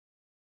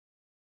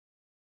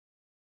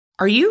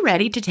Are you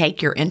ready to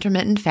take your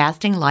intermittent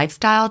fasting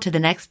lifestyle to the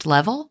next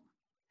level?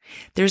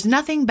 There's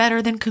nothing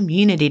better than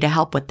community to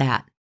help with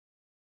that.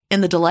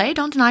 In the Delay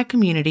Don't Deny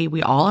community,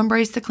 we all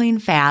embrace the clean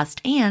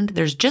fast, and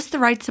there's just the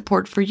right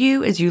support for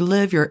you as you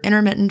live your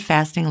intermittent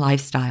fasting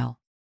lifestyle.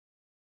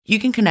 You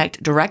can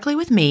connect directly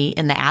with me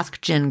in the Ask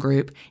Jen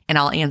group, and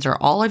I'll answer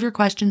all of your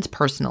questions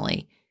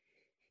personally.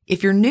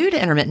 If you're new to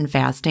intermittent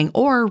fasting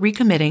or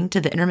recommitting to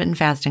the intermittent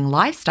fasting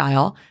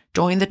lifestyle,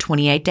 join the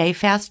 28-day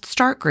Fast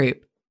Start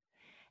group.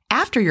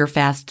 After your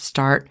fast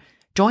start,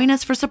 join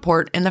us for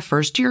support in the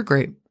First Year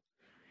group.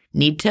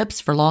 Need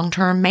tips for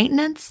long-term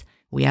maintenance?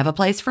 We have a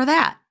place for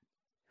that.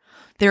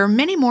 There are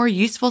many more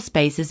useful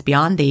spaces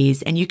beyond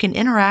these, and you can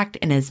interact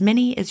in as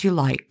many as you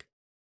like.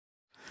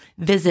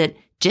 Visit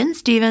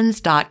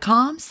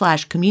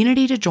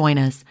jenstevens.com/community to join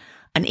us.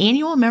 An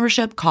annual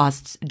membership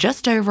costs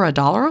just over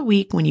 $1 a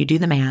week when you do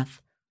the math.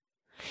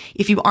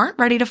 If you aren't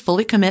ready to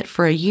fully commit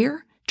for a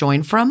year,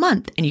 join for a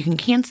month and you can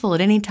cancel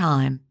at any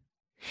time.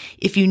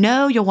 If you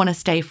know you'll want to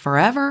stay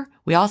forever,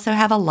 we also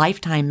have a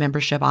lifetime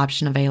membership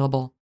option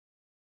available.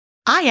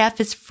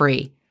 IF is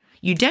free.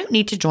 You don't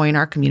need to join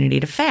our community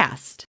to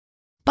fast.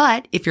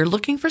 But if you're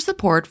looking for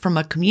support from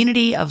a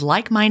community of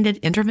like-minded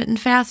intermittent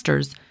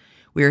fasters,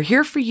 we're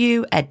here for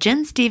you at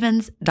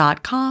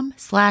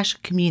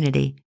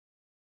jenstevens.com/community.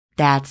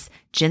 That's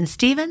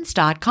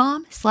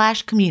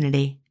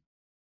jenstevens.com/community.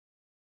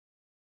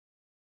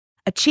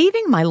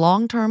 Achieving my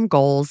long-term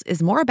goals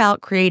is more about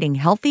creating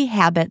healthy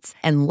habits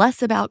and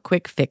less about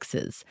quick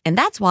fixes. And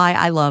that's why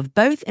I love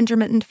both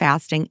intermittent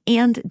fasting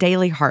and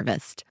Daily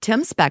Harvest.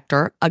 Tim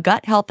Spector, a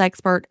gut health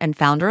expert and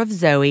founder of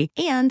Zoe,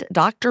 and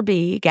Dr.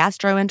 B,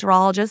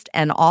 gastroenterologist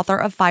and author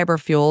of Fiber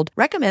Fueled,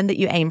 recommend that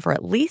you aim for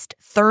at least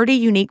 30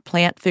 unique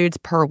plant foods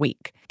per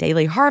week.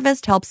 Daily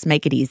Harvest helps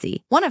make it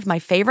easy. One of my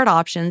favorite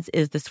options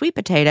is the sweet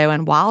potato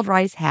and wild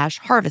rice hash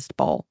harvest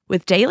bowl.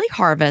 With Daily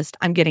Harvest,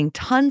 I'm getting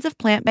tons of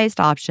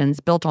plant-based options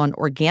built on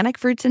organic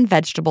fruits and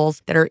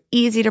vegetables that are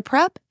easy to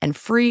prep and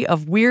free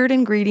of weird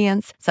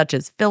ingredients such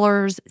as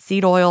fillers,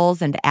 seed oils,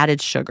 and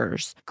added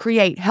sugars.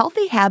 Create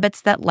healthy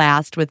habits that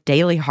last with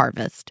Daily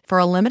Harvest. For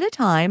a limited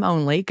time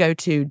only, go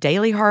to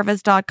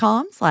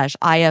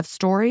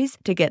dailyharvest.com/ifstories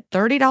to get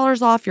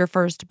 $30 off your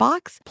first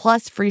box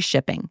plus free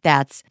shipping.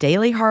 That's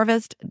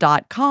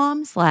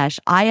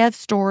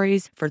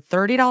dailyharvest.com/ifstories for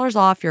 $30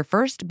 off your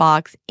first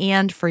box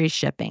and free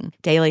shipping.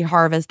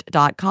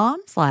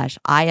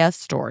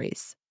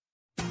 dailyharvest.com/ifstories.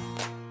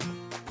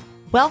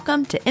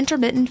 Welcome to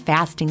Intermittent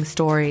Fasting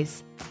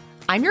Stories.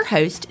 I'm your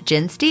host,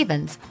 Jen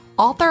Stevens,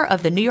 author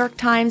of the New York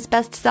Times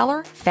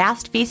bestseller,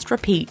 Fast, Feast,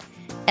 Repeat,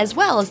 as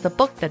well as the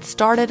book that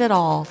started it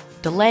all,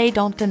 Delay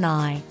Don't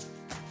Deny.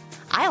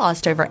 I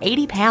lost over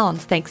 80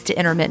 pounds thanks to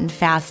intermittent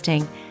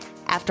fasting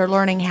after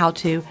learning how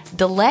to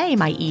delay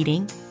my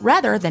eating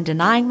rather than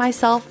denying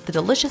myself the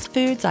delicious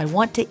foods I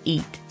want to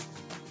eat.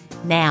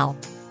 Now,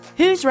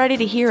 who's ready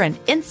to hear an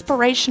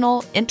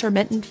inspirational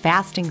intermittent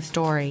fasting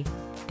story?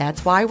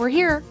 That's why we're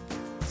here.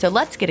 So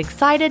let's get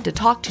excited to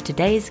talk to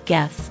today's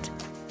guest.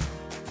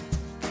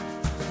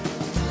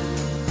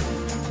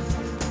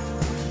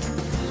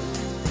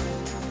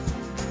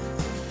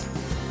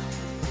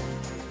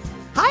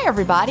 Hi,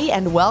 everybody,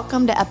 and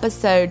welcome to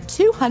episode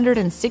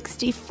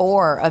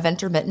 264 of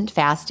Intermittent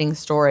Fasting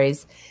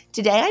Stories.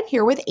 Today, I'm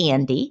here with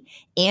Ande.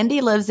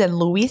 Ande lives in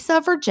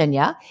Louisa,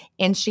 Virginia,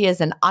 and she is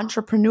an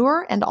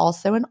entrepreneur and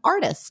also an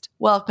artist.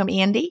 Welcome,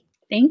 Ande.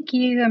 Thank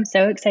you. I'm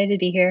so excited to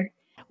be here.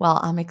 Well,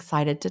 I'm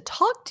excited to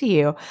talk to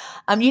you.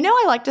 I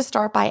like to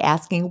start by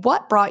asking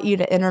what brought you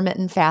to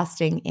intermittent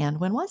fasting and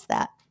when was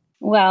that?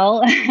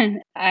 Well,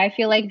 I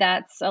feel like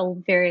that's a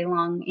very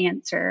long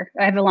answer.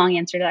 I have a long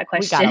answer to that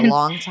question. We got a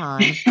long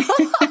time.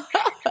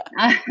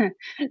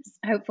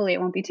 Hopefully it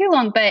won't be too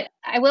long, but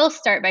I will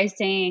start by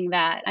saying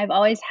that I've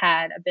always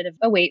had a bit of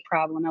a weight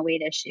problem, a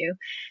weight issue.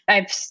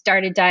 I've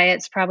started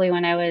diets probably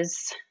when I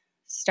was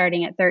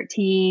starting at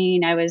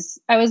 13. I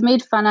was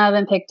made fun of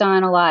and picked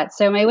on a lot.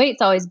 So my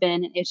weight's always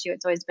been an issue.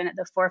 It's always been at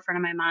the forefront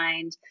of my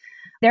mind.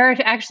 There are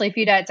actually a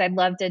few diets I'd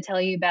love to tell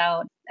you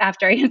about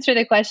after I answer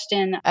the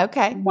question.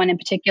 Okay. One in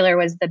particular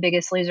was the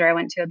Biggest Loser. I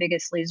went to a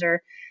Biggest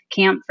Loser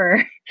camp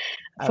for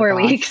 4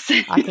 weeks.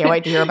 I can't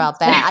wait to hear about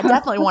that. I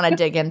definitely want to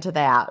dig into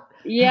that.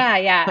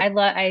 Yeah.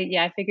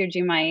 I figured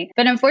you might.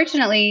 But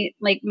unfortunately,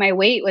 my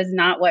weight was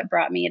not what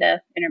brought me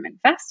to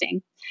intermittent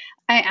fasting.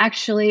 I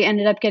actually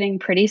ended up getting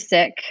pretty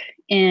sick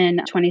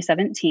in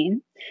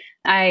 2017.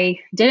 I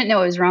didn't know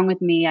what was wrong with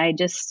me. I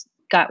just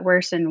got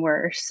worse and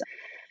worse.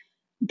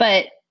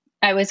 But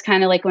I was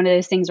kind of like one of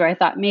those things where I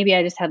thought maybe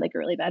I just had like a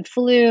really bad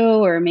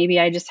flu, or maybe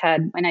I just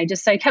had, and I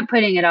kept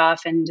putting it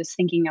off and just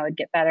thinking I would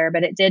get better,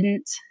 but it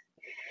didn't.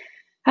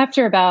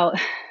 After about,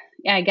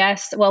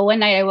 one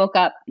night I woke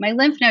up, my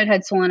lymph node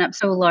had swollen up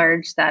so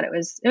large that it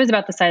was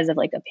about the size of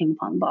like a ping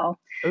pong ball.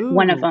 Ooh.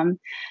 One of them.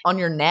 On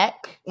your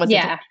neck?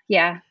 Yeah.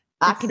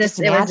 I could just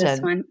imagine. It was this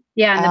one.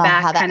 Yeah, in the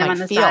back, kind of on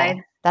the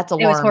side. That's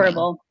alarming. It was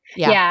horrible.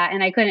 Yeah,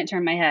 and I couldn't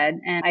turn my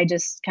head, and I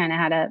just kind of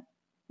had a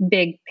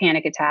big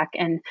panic attack.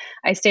 And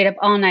I stayed up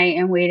all night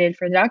and waited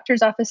for the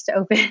doctor's office to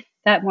open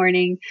that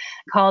morning,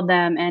 called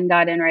them and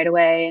got in right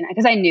away. And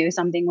because I knew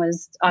something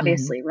was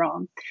obviously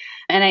wrong.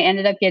 And I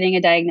ended up getting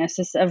a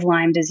diagnosis of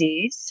Lyme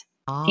disease.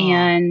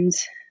 And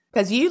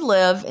because you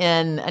live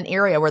in an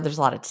area where there's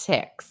a lot of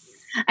ticks.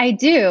 I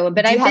do,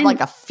 but I had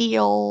like a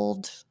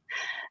field.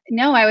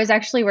 No, I was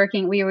actually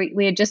working.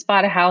 We had just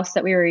bought a house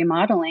that we were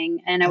remodeling,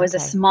 and it was a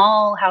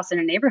small house in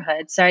a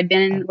neighborhood. So I'd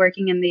been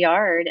working in the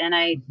yard, and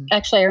I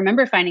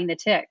remember finding the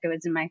tick. It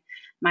was in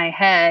my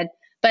head,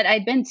 but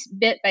I'd been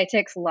bit by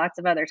ticks lots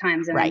of other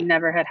times, and I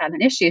never had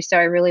an issue. So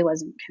I really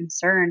wasn't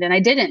concerned, and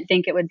I didn't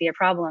think it would be a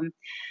problem,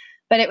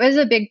 but it was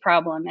a big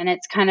problem, and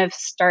it's kind of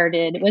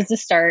it was the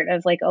start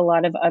of like a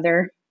lot of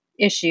other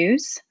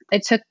issues.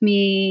 It took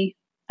me,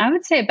 I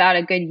would say, about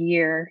a good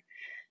year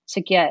to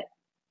get.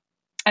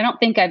 I don't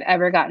think I've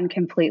ever gotten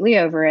completely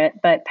over it,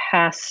 but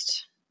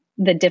past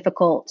the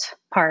difficult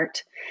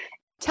part.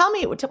 Tell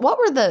me, what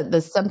were the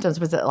symptoms?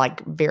 Was it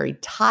like very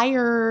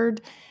tired?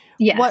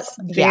 Yes,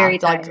 very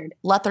tired. Like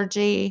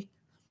lethargy?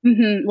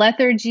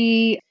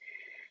 Lethargy.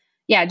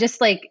 Yeah, just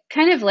like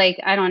kind of like,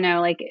 I don't know,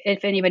 like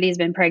if anybody's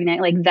been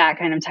pregnant, like that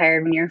kind of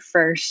tired when you're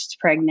first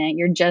pregnant,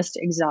 you're just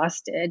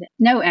exhausted,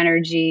 no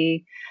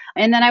energy.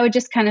 And then I would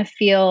just kind of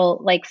feel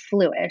like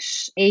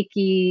fluish,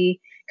 achy,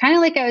 kind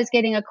of like I was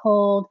getting a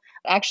cold.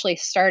 Actually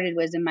started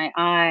was in my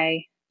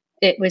eye.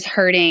 It was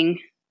hurting.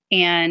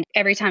 And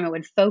every time it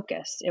would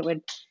focus, it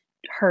would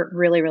hurt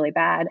really, really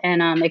bad.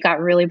 And it got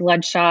really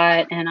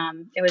bloodshot. And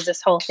it was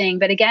this whole thing.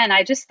 But again,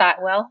 I just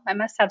thought, well, I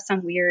must have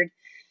some weird,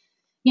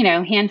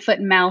 hand, foot,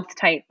 and mouth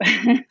type,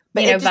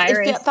 virus.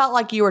 It felt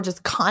like you were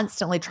just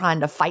constantly trying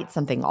to fight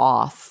something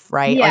off,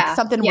 right? Yeah, like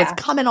something was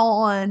coming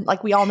on.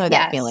 Like we all know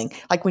that feeling.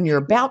 Like when you're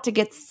about to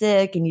get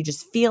sick and you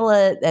just feel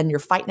it and you're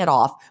fighting it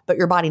off, but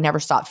your body never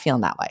stopped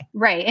feeling that way.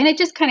 Right. And it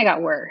just kind of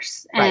got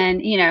worse.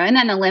 And, and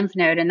then a lymph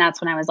node. And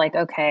that's when I was like,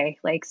 okay,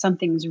 like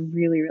something's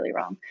really, really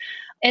wrong.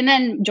 And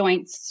then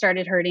joints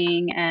started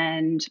hurting,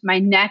 and my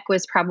neck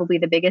was probably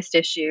the biggest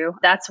issue.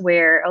 That's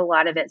where a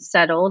lot of it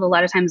settled. A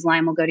lot of times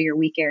Lyme will go to your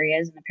weak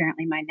areas, and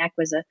apparently my neck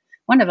was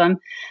one of them,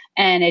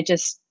 and it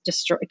just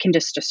can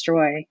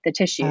destroy the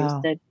tissues.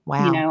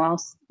 Wow.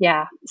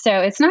 So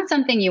it's not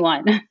something you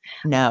want.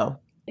 No,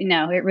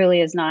 it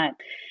really is not.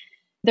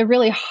 The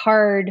really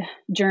hard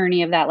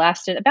journey of that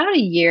lasted about a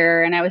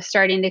year, and I was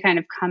starting to kind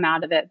of come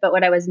out of it. But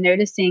what I was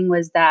noticing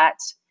was that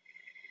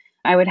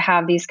I would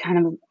have these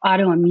kind of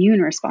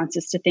autoimmune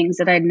responses to things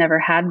that I'd never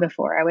had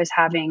before. I was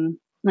having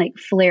like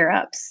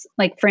flare-ups.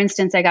 Like, for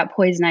instance, I got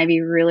poison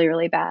ivy really,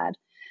 really bad.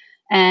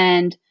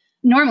 And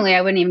normally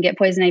I wouldn't even get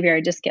poison ivy. I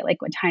would just get like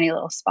a tiny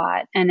little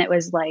spot. And it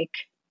was like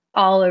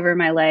all over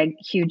my leg,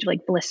 huge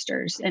like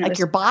blisters. And like it was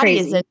your body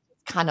crazy. is in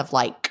kind of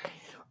like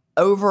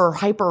over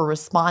hyper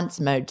response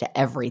mode to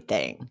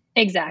everything.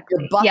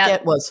 Exactly. Your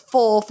bucket was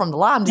full from the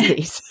Lyme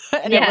disease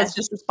and it was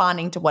just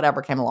responding to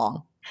whatever came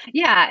along.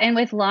 Yeah. And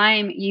with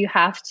Lyme, you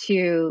have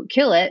to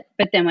kill it.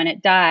 But then when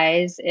it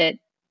dies, it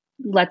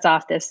lets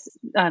off this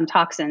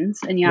toxins,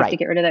 and you have to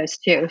get rid of those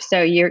too.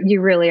 So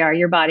you really are,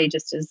 your body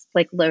just is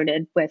like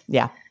loaded with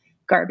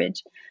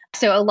garbage.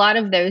 So a lot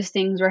of those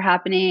things were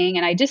happening,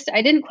 and I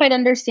didn't quite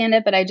understand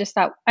it, but I just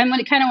thought I'm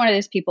kind of one of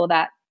those people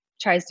that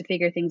tries to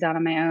figure things out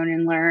on my own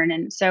and learn.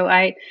 And so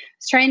I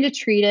was trying to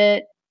treat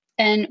it.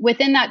 And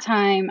within that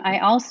time, I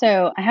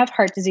have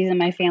heart disease in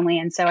my family.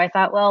 And so I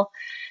thought, well,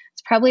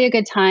 it's probably a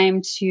good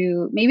time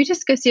to maybe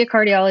just go see a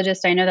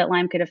cardiologist. I know that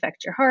Lyme could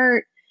affect your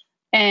heart.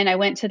 And I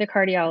went to the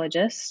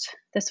cardiologist.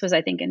 This was,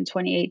 I think, in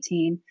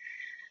 2018.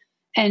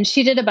 And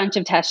she did a bunch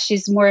of tests.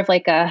 She's more of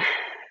like I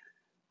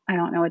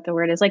don't know what the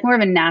word is, like more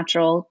of a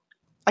natural,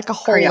 like a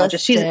holistic.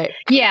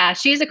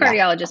 She's a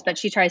cardiologist, but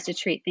she tries to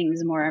treat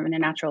things more in a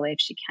natural way if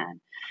she can.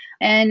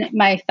 And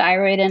my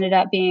thyroid ended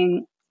up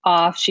being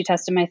off. She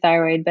tested my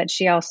thyroid, but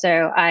she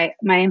also,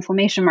 my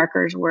inflammation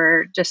markers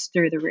were just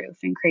through the roof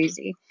and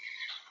crazy.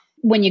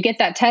 When you get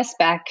that test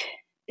back,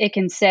 it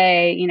can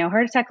say,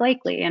 heart attack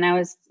likely. And I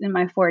was in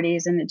my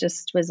 40s, and it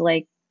just was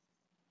like,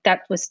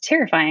 that was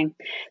terrifying.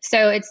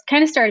 So it's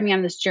kind of started me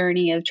on this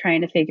journey of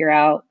trying to figure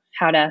out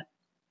how to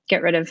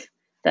get rid of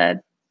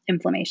the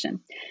inflammation.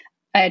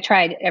 I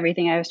tried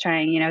everything I was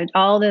trying,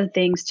 all the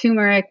things,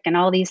 turmeric and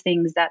all these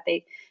things that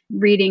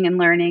reading and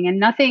learning, and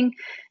nothing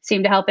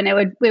seemed to help. And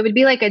it would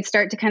be like I'd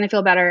start to kind of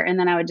feel better, and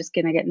then I would just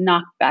gonna get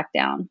knocked back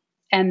down.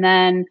 And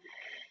then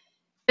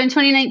in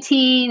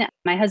 2019,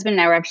 my husband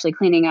and I were actually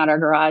cleaning out our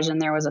garage,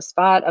 and there was a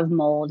spot of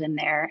mold in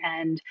there,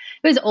 and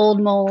it was old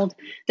mold.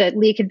 The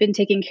leak had been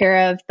taken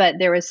care of, but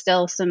there was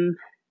still some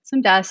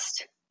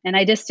dust, and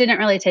I just didn't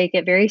really take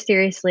it very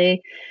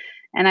seriously.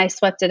 And I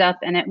swept it up,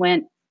 and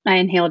I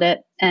inhaled it.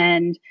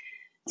 And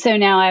so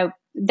now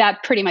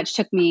that pretty much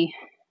took me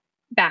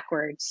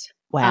backwards.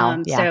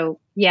 Wow. So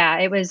yeah,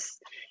 it was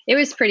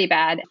pretty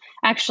bad.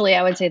 Actually,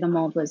 I would say the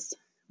mold was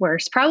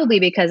worse, probably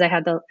because I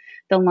had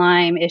the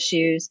Lyme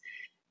issues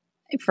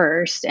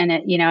first, and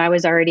I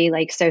was already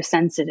like so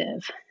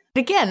sensitive.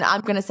 Again,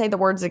 I'm going to say the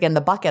words again,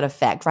 the bucket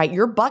effect, right?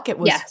 Your bucket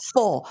was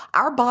full.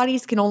 Our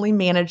bodies can only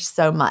manage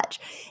so much.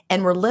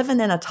 And we're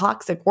living in a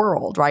toxic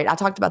world, right? I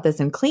talked about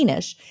this in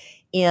Cleanish.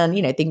 And,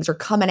 things are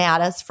coming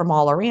at us from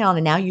all around.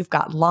 And now you've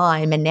got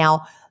Lyme. And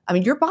now,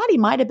 your body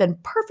might have been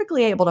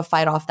perfectly able to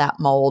fight off that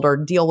mold or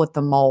deal with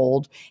the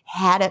mold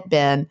had it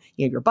been,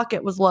 your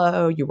bucket was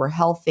low, you were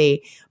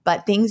healthy.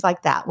 But things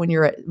like that, when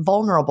you're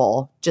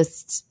vulnerable,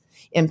 just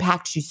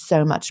impacts you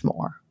so much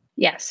more.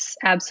 Yes,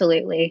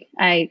 absolutely.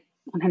 I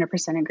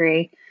 100%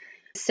 agree.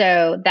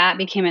 So that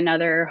became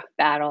another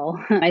battle.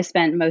 I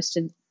spent most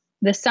of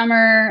the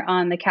summer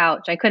on the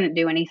couch. I couldn't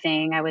do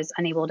anything. I was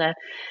unable to,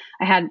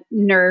 I had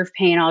nerve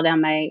pain all down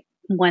my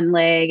one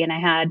leg, and I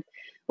had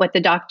what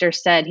the doctor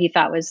said he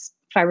thought was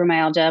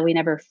fibromyalgia. We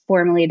never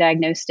formally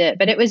diagnosed it,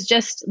 but it was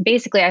just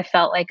basically, I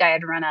felt like I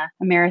had run a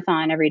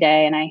marathon every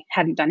day and I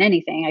hadn't done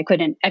anything. I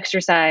couldn't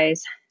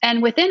exercise.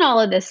 And within all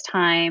of this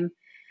time,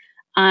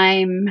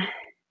 I'm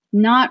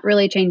not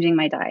really changing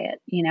my diet.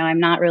 I'm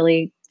not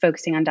really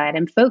focusing on diet.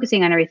 I'm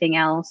focusing on everything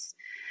else,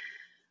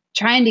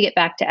 trying to get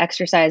back to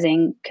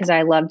exercising because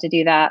I love to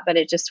do that, but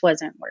it just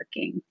wasn't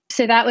working.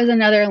 So that was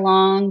another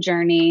long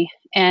journey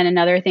and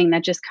another thing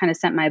that just kind of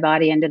sent my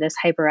body into this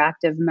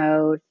hyperactive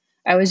mode.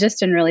 I was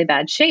just in really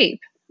bad shape,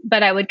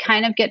 but I would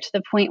kind of get to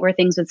the point where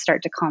things would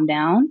start to calm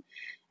down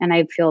and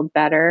I'd feel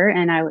better.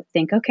 And I would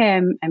think, okay,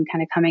 I'm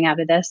kind of coming out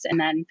of this. And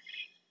then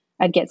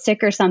I'd get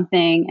sick or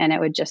something and it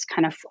would just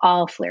kind of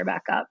all flare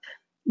back up.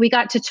 We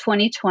got to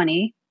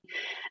 2020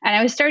 and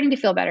I was starting to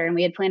feel better, and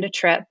we had planned a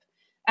trip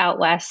out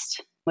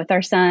west with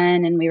our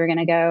son, and we were going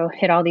to go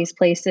hit all these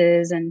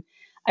places. And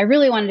I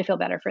really wanted to feel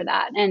better for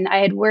that. And I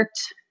had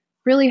worked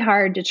really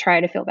hard to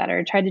try to feel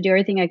better, tried to do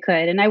everything I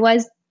could. And I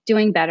was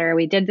doing better.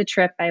 We did the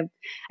trip. I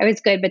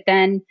was good. But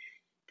then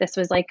this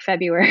was like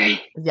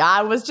February. Yeah,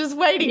 I was just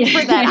waiting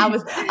for that.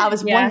 I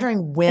was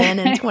wondering when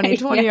in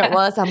 2020 it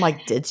was. I'm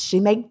like, did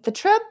she make the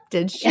trip?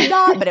 Did she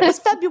not? But it was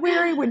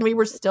February when we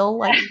were still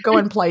like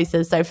going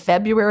places. So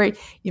February,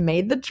 you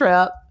made the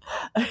trip.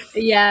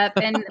 Yeah.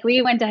 And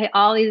we went to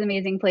all these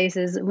amazing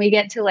places. We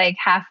get to like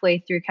halfway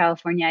through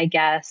California, I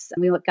guess.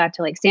 And we got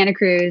to like Santa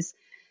Cruz,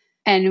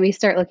 and we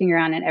start looking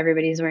around and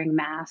everybody's wearing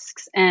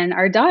masks. And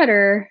our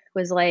daughter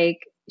was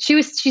like,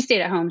 she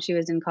stayed at home. She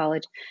was in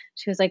college.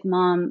 She was like,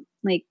 Mom,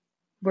 like,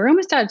 we're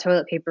almost out of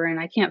toilet paper and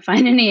I can't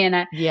find any.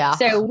 And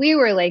so we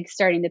were like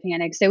starting to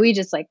panic. So we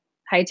just like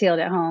hightailed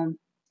it home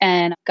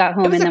and got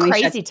home. It was and then a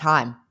crazy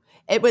time.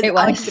 It was.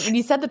 When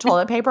you said the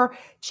toilet paper,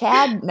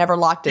 Chad never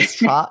locked his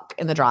truck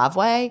in the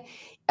driveway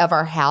of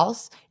our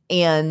house.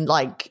 And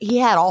like he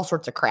had all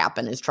sorts of crap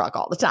in his truck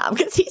all the time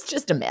because he's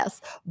just a mess.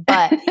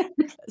 But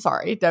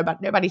sorry,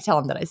 nobody tell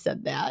him that I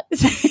said that.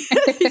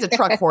 He's a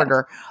truck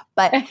hoarder.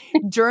 But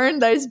during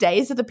those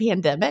days of the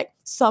pandemic,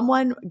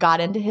 someone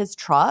got into his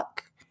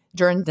truck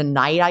during the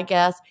night, I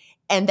guess,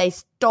 and they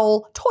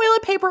stole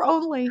toilet paper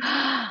only.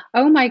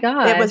 Oh my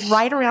God. It was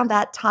right around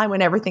that time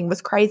when everything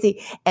was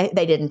crazy. And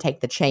they didn't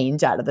take the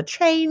change out of the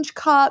change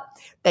cup.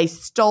 They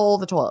stole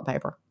the toilet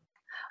paper.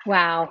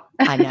 Wow.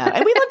 I know.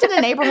 And we lived in a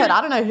neighborhood.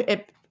 I don't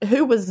know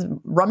who was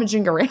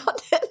rummaging around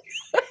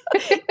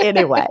it.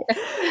 Anyway.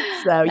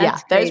 So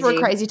those were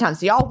crazy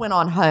times. So y'all went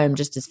on home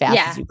just as fast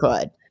as you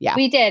could. Yeah.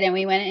 We did. And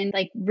we went in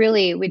like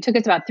really, it took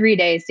us about 3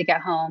 days to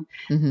get home.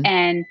 Mm-hmm.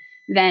 And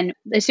then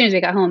as soon as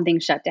we got home,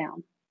 things shut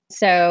down.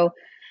 So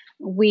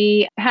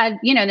we had,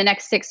 the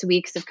next 6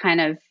 weeks of kind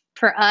of,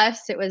 for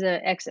us,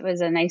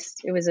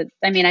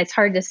 it's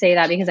hard to say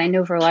that because I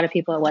know for a lot of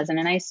people it wasn't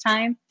a nice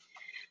time.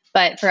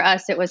 But for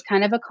us, it was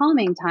kind of a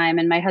calming time.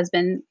 And my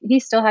husband,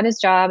 he still had his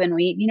job and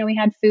we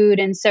had food.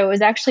 And so it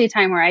was actually a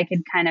time where I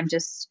could kind of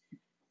just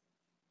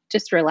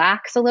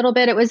relax a little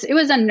bit. It was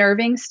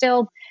unnerving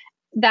still.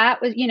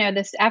 That was,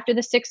 this after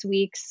the 6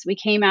 weeks, we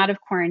came out of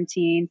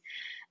quarantine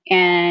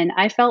and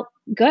I felt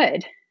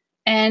good.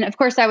 And of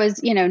course I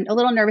was, a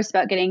little nervous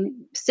about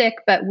getting sick,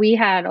 but we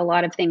had a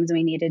lot of things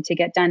we needed to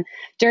get done.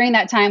 During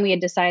that time, we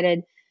had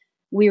decided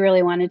we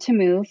really wanted to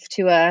move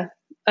to a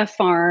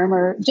farm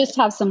or just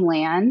have some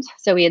land.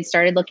 So we had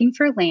started looking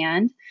for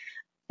land,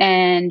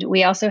 and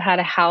we also had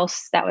a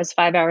house that was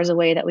 5 hours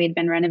away that we had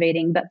been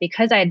renovating. But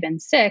because I had been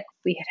sick,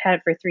 we had had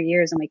it for 3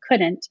 years and we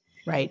couldn't.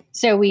 Right.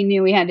 So we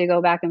knew we had to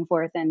go back and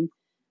forth and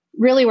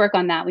really work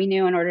on that. We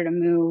knew in order to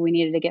move, we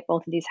needed to get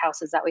both of these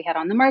houses that we had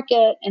on the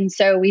market. And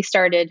so we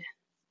started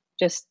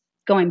just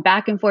going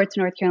back and forth to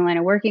North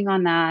Carolina, working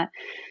on that,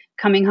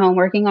 coming home,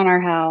 working on our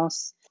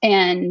house.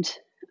 And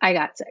I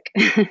got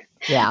sick.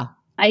 Yeah.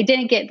 I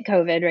didn't get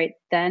COVID right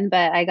then,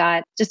 but I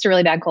got just a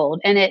really bad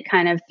cold and it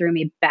kind of threw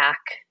me back.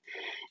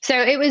 So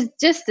it was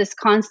just this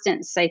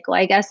constant cycle.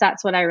 I guess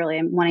that's what I really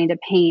am wanting to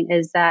paint,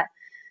 is that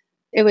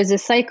it was a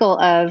cycle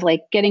of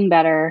like getting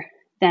better,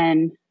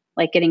 then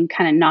like getting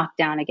kind of knocked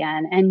down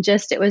again. And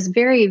just, it was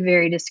very,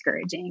 very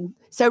discouraging.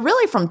 So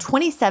really from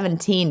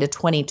 2017 to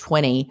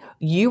 2020,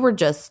 you were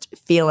just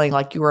feeling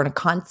like you were in a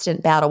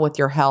constant battle with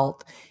your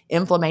health.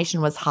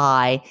 Inflammation was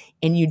high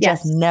and you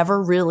just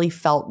never really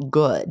felt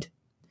good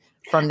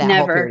from that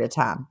whole period of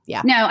time.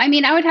 Yeah. No, I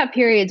mean, I would have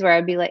periods where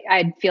I'd be like,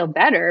 I'd feel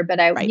better, but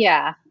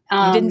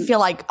You didn't feel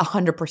like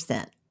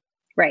 100%.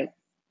 Right.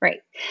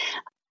 Right.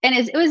 And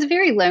it was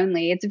very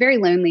lonely. It's very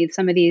lonely,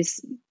 some of these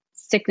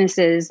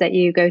sicknesses that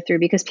you go through,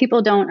 because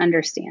people don't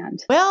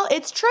understand. Well,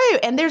 it's true.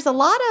 And there's a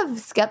lot of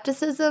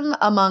skepticism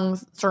among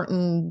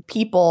certain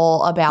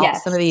people about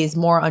some of these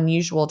more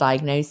unusual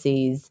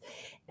diagnoses.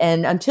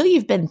 And until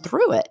you've been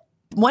through it,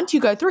 once you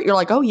go through it, you're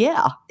like, oh,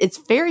 yeah, it's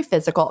very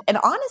physical. And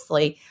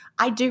honestly,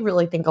 I do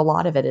really think a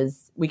lot of it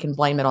is we can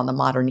blame it on the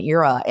modern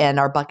era and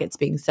our buckets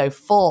being so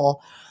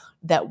full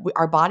that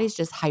our bodies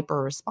just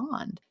hyper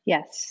respond.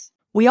 Yes.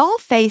 We all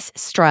face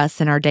stress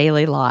in our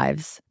daily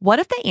lives. What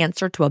if the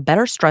answer to a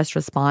better stress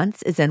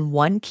response is in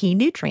one key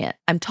nutrient?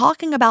 I'm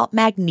talking about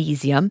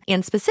magnesium,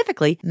 and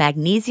specifically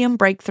Magnesium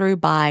Breakthrough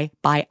by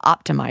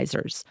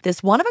Optimizers.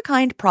 This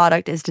one-of-a-kind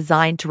product is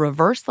designed to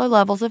reverse low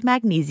levels of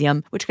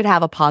magnesium, which could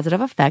have a positive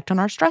effect on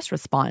our stress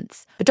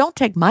response. But don't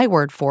take my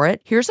word for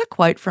it. Here's a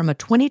quote from a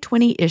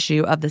 2020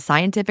 issue of the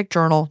scientific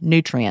journal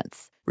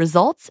Nutrients.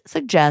 Results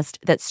suggest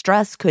that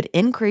stress could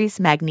increase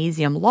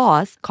magnesium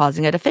loss,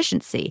 causing a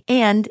deficiency.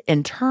 And,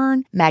 in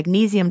turn,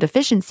 magnesium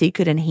deficiency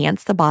could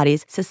enhance the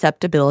body's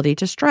susceptibility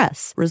to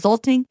stress,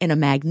 resulting in a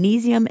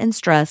magnesium and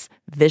stress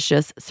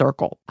vicious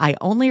circle. I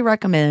only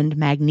recommend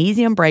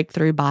Magnesium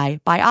Breakthrough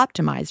by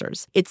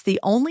Optimizers. It's the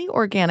only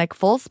organic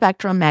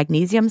full-spectrum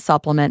magnesium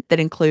supplement that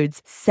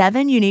includes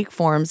 7 unique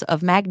forms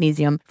of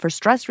magnesium for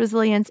stress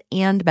resilience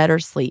and better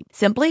sleep.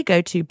 Simply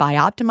go to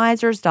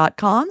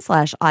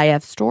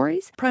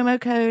bioptimizers.com/ifstories,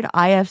 promo code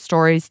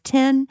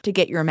IFStories10 to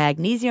get your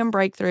Magnesium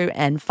Breakthrough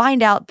and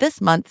find out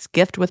this month's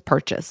gift with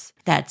purchase.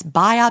 That's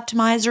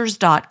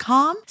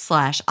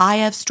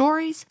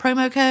bioptimizers.com/IFstories,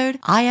 promo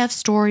code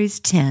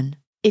IFStories10.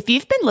 If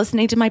you've been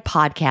listening to my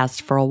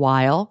podcast for a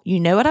while, you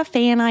know what a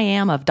fan I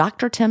am of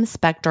Dr. Tim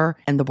Spector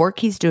and the work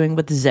he's doing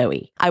with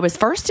Zoe. I was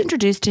first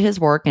introduced to his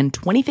work in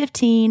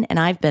 2015, and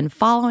I've been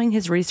following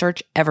his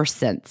research ever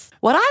since.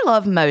 What I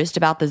love most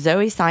about the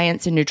Zoe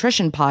Science and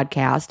Nutrition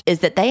podcast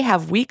is that they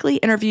have weekly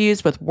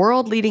interviews with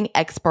world-leading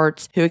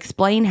experts who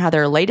explain how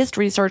their latest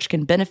research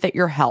can benefit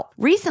your health.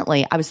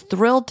 Recently, I was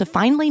thrilled to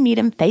finally meet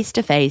him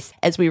face-to-face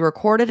as we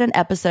recorded an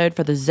episode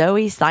for the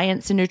Zoe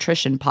Science and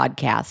Nutrition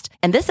podcast,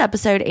 and this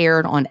episode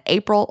aired on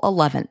April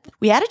 11th.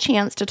 We had a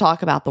chance to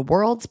talk about the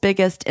world's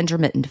biggest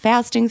intermittent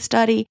fasting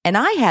study, and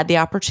I had the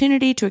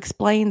opportunity to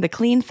explain the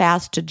clean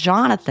fast to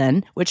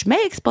Jonathan, which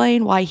may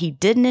explain why he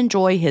didn't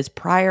enjoy his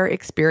prior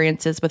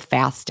experiences with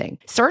fasting.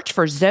 Search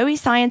for Zoe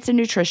Science and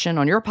Nutrition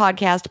on your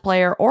podcast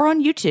player or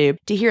on YouTube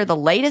to hear the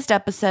latest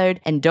episode,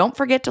 and don't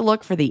forget to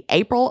look for the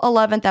April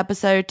 11th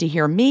episode to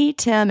hear me,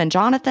 Tim, and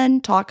Jonathan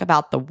talk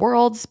about the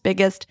world's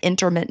biggest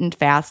intermittent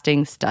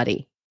fasting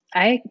study.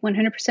 I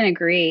 100%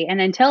 agree. And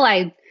until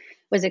I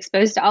was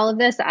exposed to all of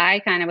this,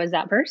 I kind of was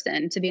that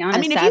person, to be honest.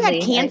 I mean, if you had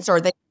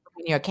cancer, they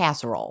give you a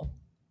casserole.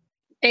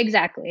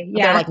 Exactly.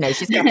 Yeah. They're like, no,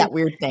 she's got that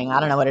weird thing. I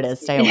don't know what it is.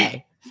 Stay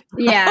away.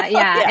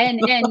 Yeah.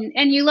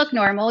 And you look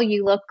normal,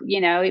 you look,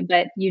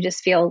 but you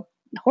just feel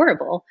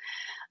horrible.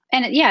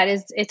 And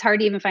it's hard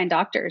to even find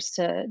doctors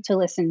to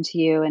listen to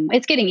you. And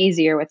it's getting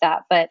easier with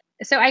that. But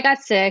so I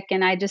got sick,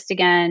 and I just,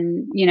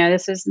 again,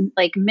 this was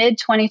like mid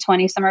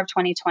 2020, summer of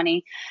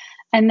 2020.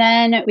 And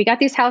then we got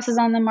these houses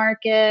on the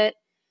market.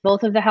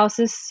 Both of the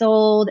houses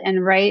sold.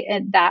 And right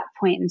at that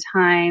point in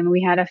time,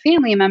 we had a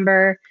family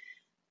member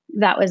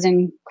that was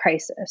in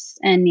crisis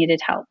and needed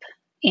help.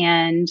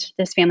 And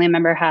this family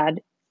member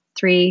had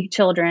 3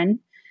 children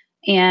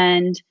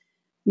and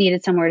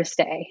needed somewhere to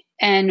stay.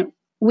 And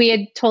we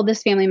had told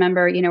this family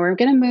member, we're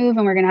going to move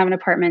and we're going to have an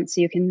apartment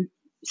so you can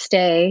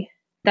stay.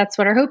 That's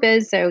what our hope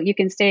is. So you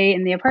can stay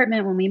in the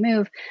apartment when we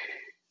move.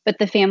 But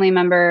the family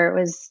member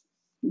was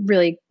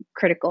really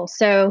critical.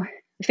 So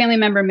the family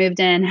member moved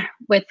in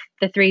with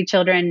the 3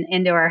 children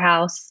into our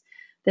house,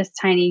 this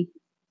tiny,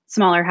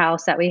 smaller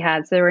house that we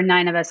had. So there were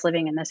 9 of us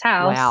living in this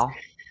house. Wow.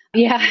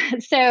 Yeah.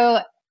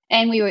 So,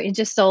 and we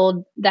just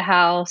sold the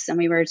house, and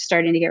we were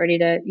starting to get ready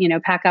to,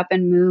 pack up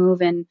and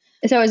move. And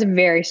so it was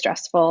very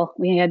stressful.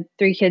 We had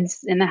 3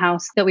 kids in the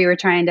house that we were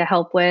trying to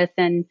help with,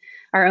 and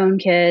our own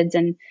kids.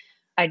 And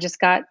I just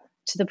got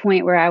to the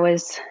point where I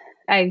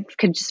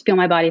could just feel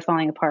my body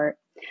falling apart.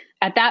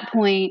 At that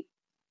point,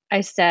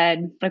 I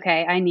said,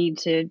 okay, I need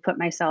to put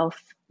myself,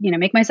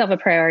 make myself a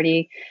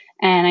priority,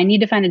 and I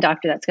need to find a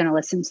doctor that's going to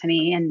listen to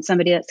me and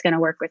somebody that's going to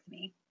work with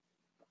me.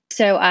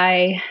 So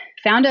I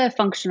found a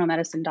functional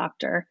medicine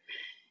doctor,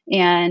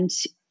 and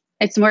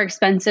it's more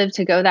expensive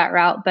to go that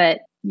route, but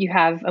you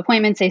have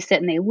appointments, they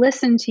sit and they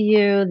listen to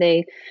you,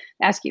 they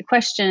ask you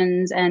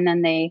questions, and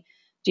then they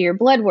do your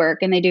blood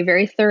work, and they do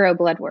very thorough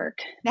blood work.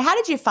 Now, how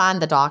did you find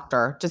the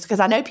doctor? Just because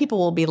I know people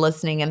will be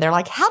listening and they're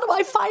like, how do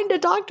I find a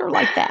doctor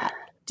like that?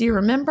 Do you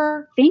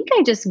remember? I think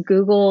I just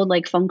Googled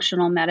like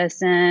functional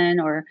medicine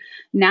or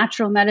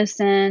natural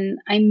medicine.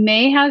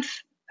 I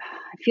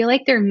feel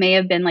like there may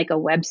have been like a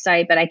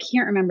website, but I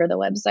can't remember the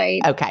website.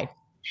 Okay.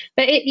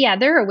 But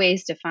there are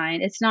ways to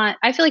find. It's not,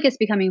 I feel like it's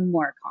becoming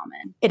more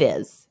common. It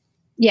is.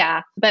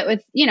 Yeah. But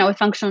with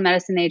functional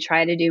medicine, they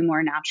try to do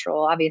more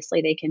natural.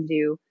 Obviously, they can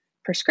do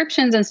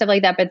prescriptions and stuff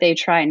like that, but they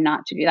try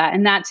not to do that.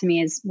 And that to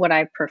me is what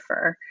I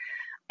prefer.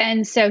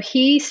 And so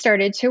he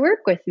started to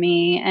work with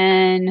me,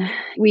 and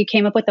we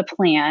came up with a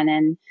plan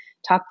and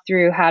talked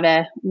through how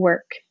to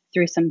work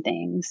through some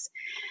things.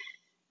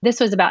 This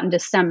was about in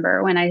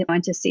December when I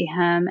went to see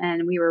him,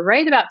 and we were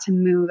right about to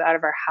move out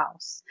of our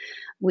house.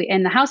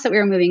 In the house that we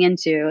were moving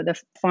into, the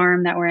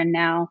farm that we're in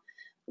now,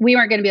 we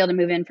weren't going to be able to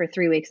move in for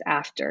 3 weeks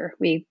after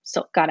we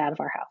still got out of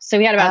our house. So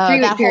we had about 3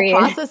 week period. That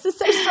whole process is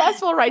so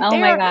stressful right Oh there.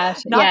 my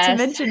gosh. Not to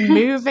mention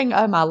moving.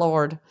 Oh my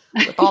Lord.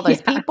 With all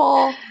those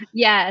people.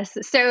 Yes.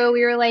 So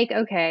we were like,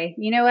 okay,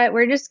 you know what?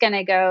 We're just going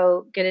to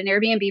go get an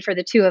Airbnb for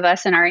the two of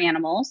us and our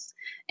animals.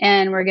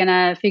 And we're going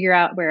to figure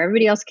out where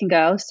everybody else can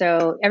go.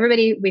 So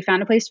we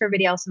found a place for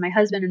everybody else. And my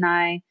husband and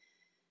I,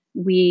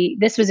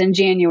 this was in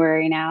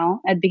January now,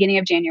 at the beginning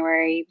of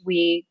January,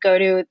 we go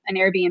to an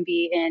Airbnb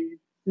in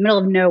the middle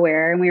of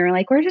nowhere. And we were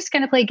like, we're just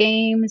going to play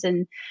games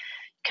and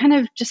kind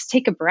of just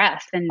take a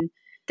breath. And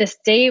this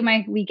day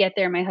we get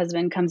there, my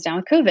husband comes down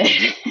with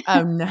COVID.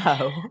 Oh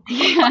no.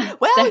 Yeah,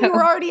 well, you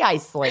were already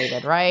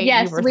isolated, right?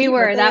 Yes, we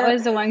were. That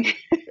was the one.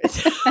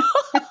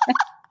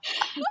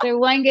 The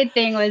one good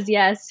thing was,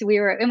 yes, we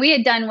were, and we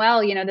had done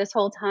well, this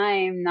whole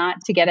time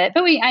not to get it,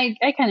 but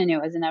I kind of knew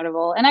it was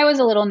inevitable. And I was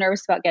a little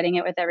nervous about getting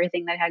it with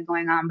everything that I had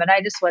going on, but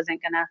I just wasn't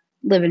going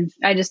to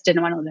I just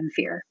didn't want to live in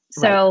fear.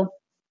 So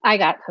I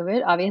got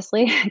COVID,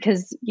 obviously,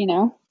 because,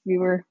 we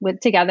were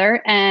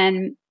together,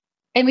 and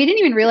we didn't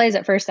even realize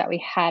at first that we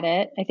had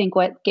it. I think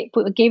what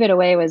gave it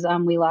away was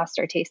we lost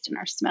our taste and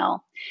our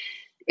smell.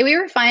 We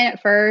were fine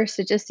at first.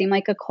 It just seemed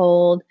like a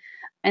cold.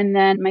 And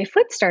then my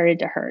foot started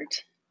to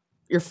hurt.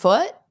 Your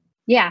foot?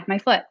 Yeah, my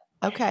foot.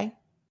 Okay.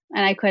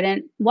 And I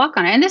couldn't walk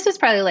on it. And this was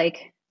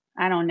probably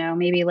I don't know,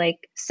 maybe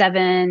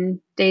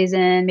 7 days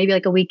in, maybe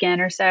a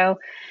weekend or so.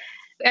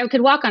 I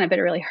could walk on it, but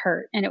it really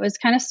hurt. And it was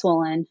kind of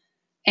swollen.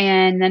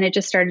 And then it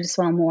just started to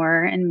swell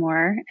more and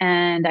more.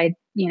 And I,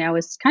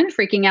 was kind of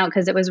freaking out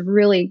because it was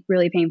really,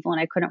 really painful and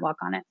I couldn't walk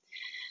on it.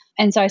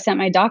 And so I sent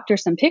my doctor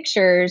some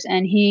pictures,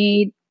 and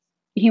he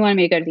wanted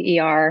me to go to the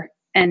ER.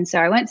 And so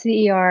I went to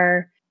the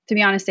ER. To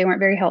be honest, they weren't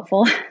very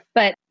helpful,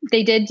 but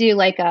they did do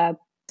a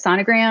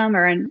sonogram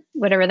or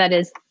whatever that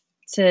is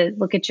to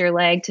look at your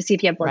leg to see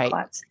if you have blood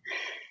clots.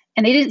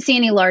 And they didn't see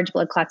any large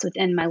blood clots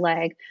within my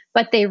leg,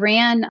 but they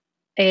ran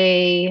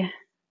I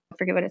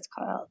forget what it's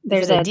called.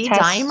 There's a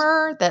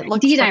D-dimer that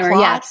looks D-dimer, for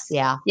clots. yes.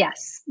 Yeah.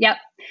 Yes. Yep.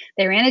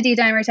 They ran a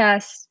D-dimer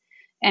test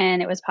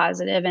and it was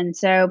positive. And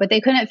so, but they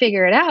couldn't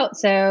figure it out.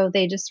 So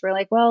they just were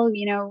like, well,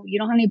 you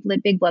don't have any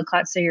big blood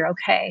clots, so you're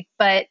okay.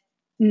 But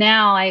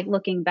now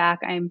looking back,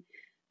 I'm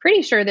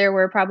pretty sure there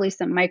were probably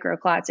some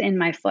microclots in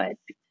my foot.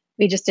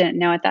 We just didn't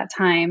know at that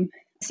time.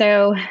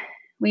 So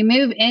we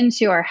move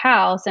into our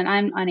house and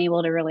I'm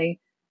unable to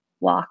really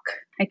walk.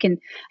 I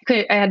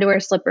had to wear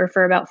a slipper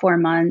for about 4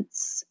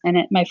 months, and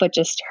my foot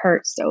just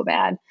hurt so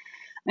bad.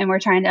 And we're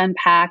trying to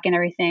unpack and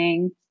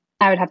everything.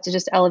 I would have to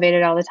just elevate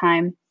it all the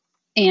time.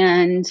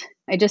 And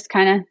I just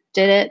kind of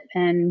did it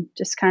and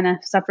just kind of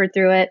suffered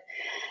through it.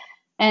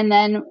 And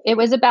then it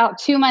was about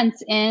 2 months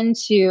so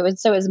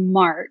it was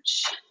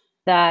March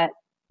that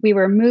we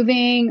were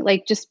moving,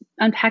 just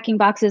unpacking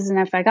boxes. And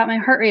if I got my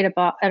heart rate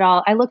at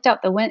all, I looked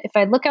out the window. If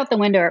I look out the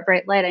window at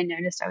bright light, I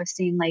noticed I was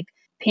seeing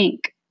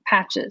pink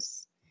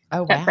patches.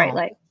 Oh, wow. At bright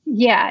light.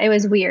 Yeah, it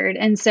was weird.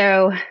 And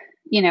so,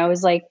 it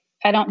was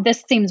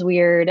this seems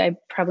weird. I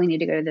probably need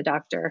to go to the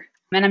doctor.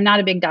 And I'm not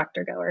a big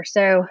doctor goer.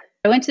 So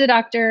I went to the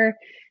doctor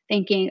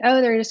thinking,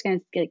 oh, they're just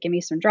going to give me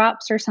some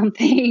drops or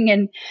something.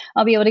 And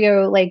I'll be able to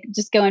go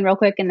just go in real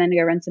quick and then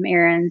go run some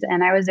errands.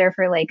 And I was there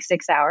for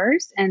 6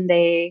 hours, and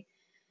they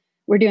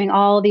were doing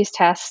all these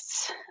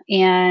tests,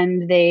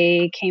 and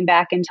they came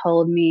back and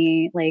told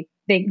me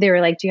they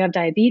were like, do you have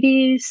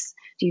diabetes?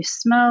 Do you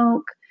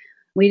smoke?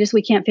 We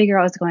can't figure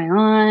out what's going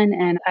on.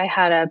 And I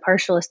had a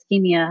partial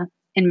ischemia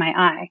in my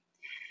eye.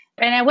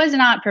 And I was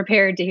not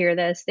prepared to hear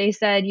this. They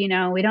said, we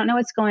don't know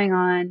what's going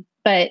on,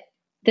 but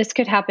this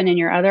could happen in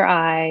your other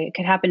eye. It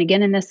could happen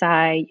again in this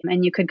eye,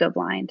 and you could go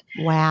blind.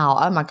 Wow.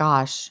 Oh my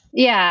gosh.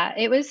 Yeah,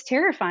 it was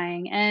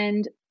terrifying.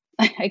 And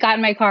I got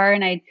in my car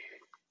and I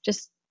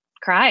just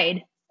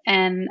cried.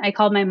 And I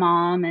called my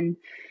mom and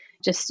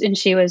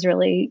she was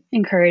really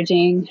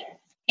encouraging,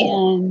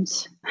 and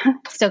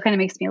still kind of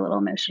makes me a little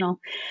emotional.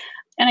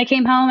 And I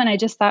came home and I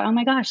just thought, oh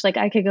my gosh,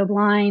 I could go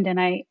blind. And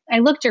I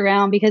looked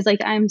around because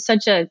I'm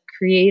such a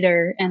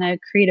creator and a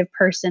creative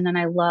person, and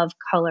I love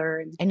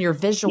color. And you're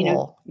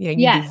visual, you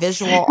yes. do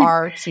visual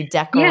arts, you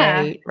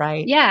decorate,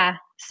 right? Yeah.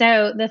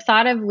 So the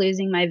thought of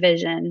losing my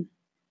vision,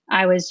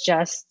 I was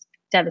just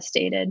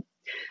devastated.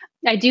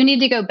 I do need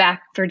to go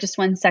back for just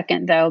 1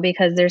 second though,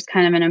 because there's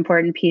kind of an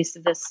important piece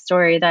of this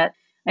story that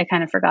I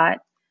kind of forgot.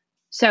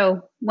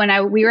 So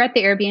when we were at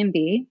the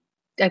Airbnb,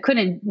 I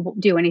couldn't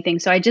do anything.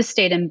 So I just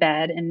stayed in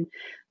bed, and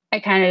I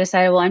kind of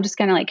decided, well, I'm just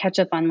going to catch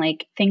up on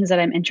things that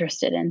I'm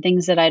interested in,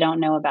 things that I don't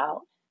know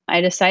about.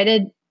 I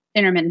decided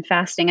intermittent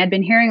fasting. I'd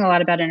been hearing a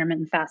lot about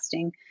intermittent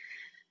fasting.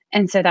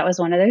 And so that was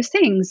one of those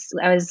things.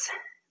 I was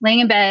laying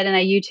in bed and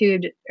I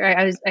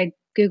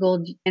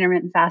Googled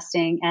intermittent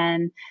fasting,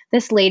 and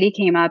this lady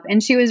came up,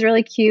 and she was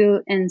really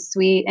cute and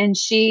sweet. And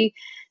she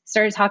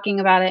started talking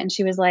about it, and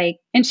she was like,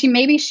 and she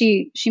might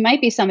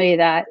be somebody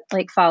that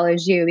like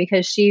follows you,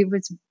 because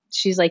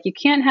she's like, you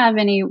can't have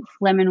any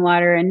lemon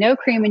water and no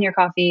cream in your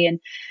coffee. And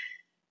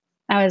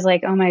I was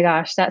like, oh my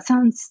gosh, that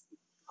sounds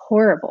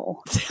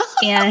horrible.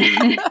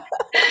 And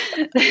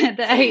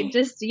I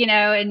just,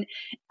 and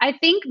I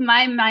think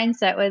my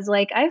mindset was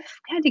like, I've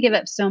had to give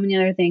up so many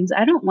other things.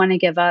 I don't want to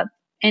give up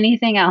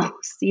anything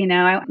else.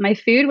 My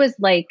food was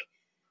like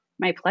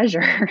my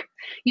pleasure,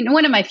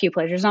 one of my few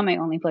pleasures, not my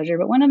only pleasure,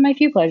 but one of my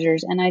few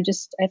pleasures. And I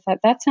thought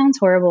that sounds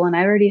horrible. And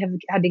I already have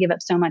had to give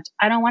up so much.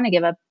 I don't want to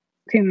give up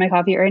cream in my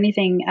coffee or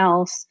anything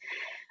else.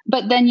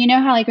 But then,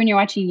 how like when you're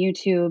watching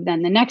YouTube,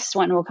 then the next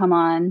one will come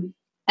on,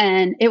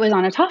 and it was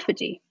on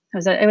autophagy.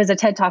 It was a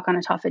TED talk on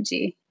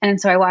autophagy. And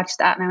so I watched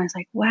that and I was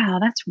like, wow,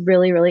 that's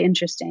really, really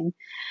interesting.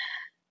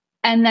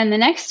 And then the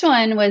next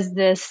one was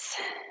this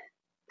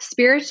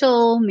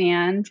spiritual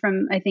man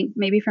from, I think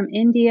maybe from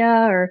India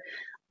or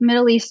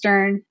Middle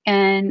Eastern.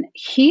 And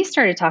he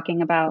started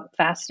talking about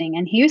fasting,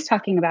 and he was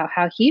talking about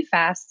how he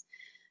fasts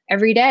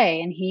every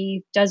day and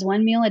he does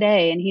one meal a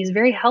day and he's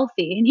very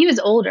healthy. And he was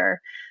older,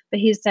 but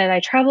he said, I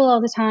travel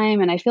all the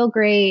time and I feel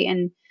great.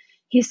 And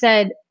he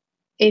said,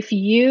 if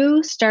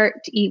you start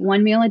to eat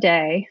one meal a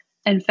day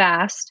and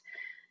fast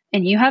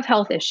and you have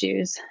health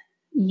issues,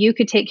 you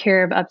could take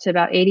care of up to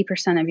about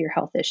 80% of your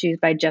health issues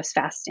by just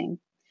fasting.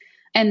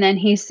 And then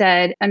he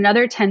said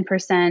another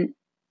 10%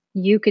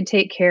 you could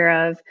take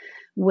care of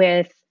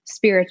with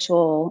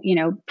spiritual,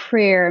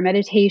 prayer,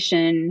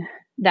 meditation,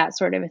 that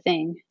sort of a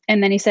thing.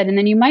 And then he said, and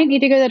then you might need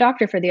to go to the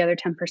doctor for the other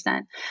 10%.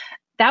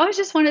 That was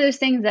just one of those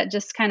things that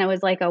just kind of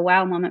was like a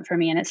wow moment for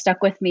me, and it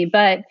stuck with me.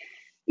 But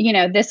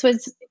this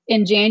was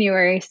in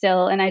January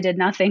still, and I did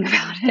nothing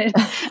about it.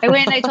 I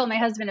went and I told my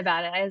husband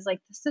about it. I was like,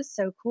 this is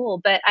so cool.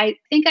 But I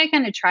think I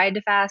kind of tried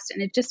to fast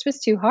and it just was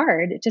too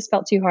hard. It just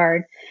felt too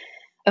hard.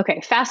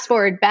 Okay, fast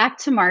forward back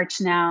to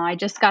March now. I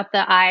just got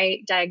the eye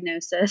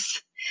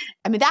diagnosis.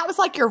 I mean, that was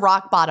like your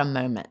rock bottom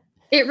moment.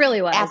 It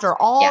really was. After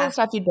all the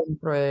stuff you've been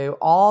through,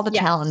 all the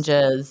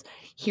challenges,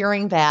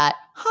 hearing that,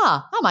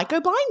 I might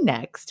go blind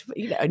next.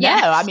 No,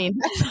 I mean,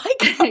 that's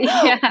like,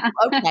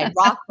 okay,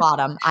 rock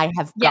bottom. I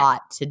have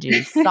got to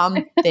do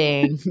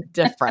something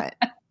different.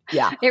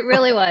 Yeah. It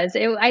really was.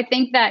 I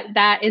think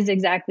that is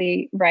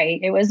exactly right.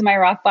 It was my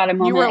rock bottom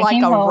moment. You were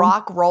like a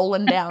rock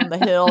rolling down the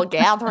hill,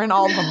 gathering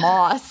all the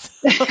moss.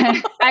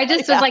 I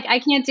just was like, I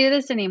can't do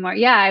this anymore.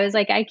 Yeah. I was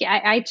like, I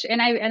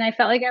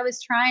felt like I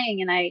was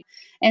trying,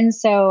 and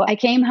so I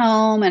came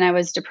home and I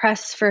was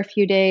depressed for a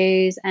few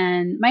days,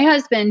 and my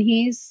husband,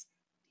 he's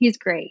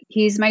great.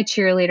 He's my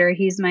cheerleader.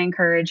 He's my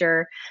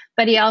encourager,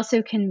 but he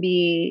also can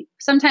be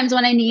sometimes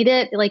when I need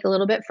it, like a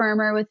little bit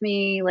firmer with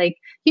me. Like,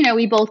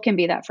 we both can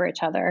be that for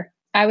each other.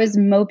 I was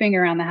moping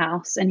around the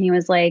house and he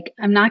was like,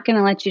 I'm not going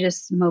to let you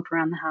just mope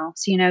around the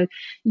house.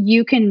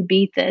 You can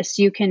beat this.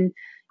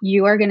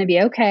 You are going to be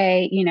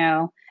okay.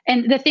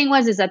 And the thing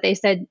is that they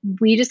said,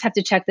 we just have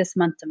to check this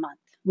month to month.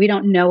 We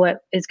don't know what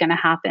is going to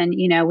happen.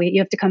 You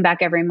have to come back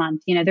every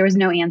month. There was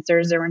no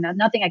answers. There were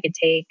nothing I could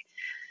take.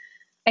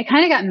 I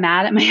kind of got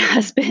mad at my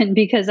husband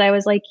because I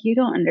was like, you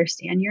don't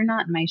understand. You're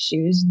not in my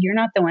shoes. You're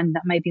not the one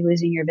that might be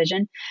losing your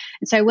vision.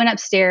 And so I went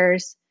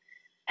upstairs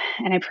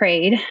and I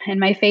prayed, and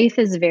my faith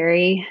is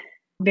very,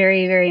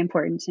 very, very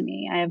important to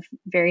me. I have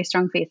very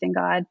strong faith in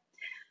God.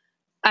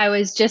 I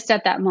was just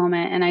at that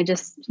moment and I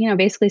just,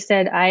 basically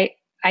said, I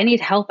need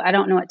help. I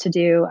don't know what to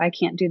do. I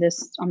can't do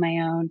this on my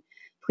own.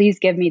 Please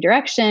give me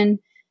direction.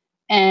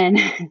 And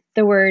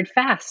the word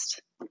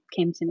fast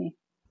came to me.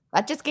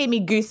 That just gave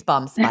me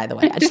goosebumps, by the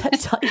way. I just have to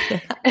tell you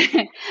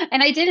that.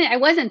 And I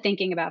wasn't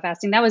thinking about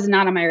fasting. That was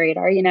not on my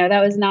radar. I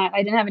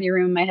didn't have any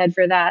room in my head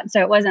for that.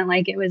 So it wasn't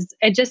like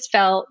it just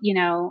felt,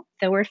 the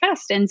word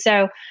fast. And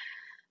so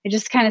I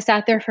just kind of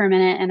sat there for a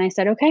minute and I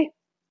said, okay.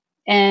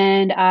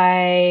 And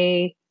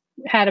I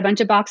had a bunch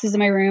of boxes in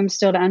my room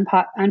still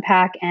to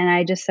unpack. And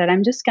I just said,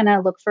 I'm just going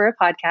to look for a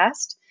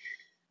podcast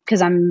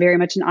because I'm very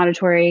much an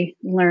auditory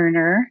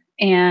learner,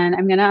 and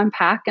I'm going to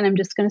unpack and I'm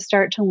just going to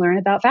start to learn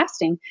about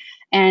fasting.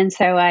 And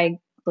so I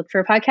looked for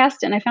a podcast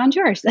and I found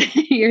yours.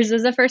 Yours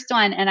was the first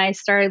one. And I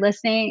started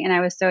listening and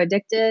I was so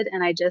addicted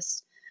and I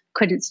just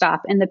couldn't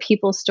stop. And the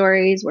people's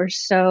stories were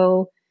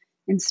so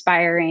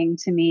inspiring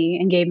to me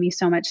and gave me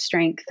so much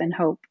strength and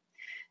hope.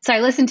 So I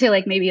listened to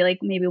maybe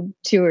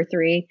 2 or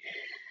 3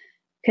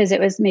 because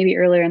it was maybe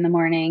earlier in the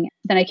morning.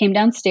 Then I came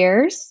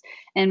downstairs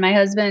and my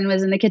husband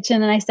was in the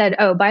kitchen and I said,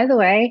 oh, by the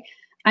way,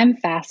 I'm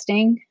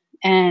fasting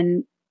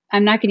and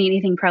I'm not going to eat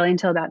anything probably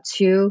until about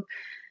 2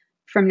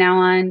 from now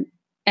on.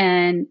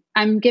 And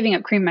I'm giving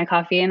up cream in my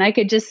coffee. And I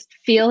could just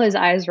feel his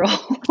eyes roll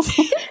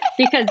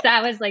because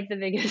that was like the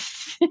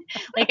biggest,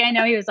 I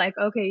know he was like,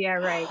 okay, yeah,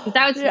 right.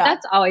 Because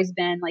that's always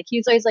been he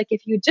was always like,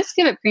 if you just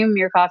give up cream in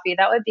your coffee,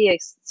 that would be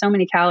so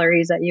many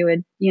calories that you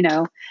would,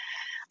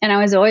 and I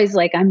was always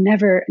like, I'm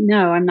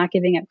not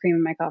giving up cream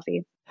in my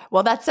coffee.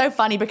 Well, that's so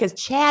funny because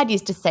Chad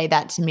used to say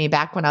that to me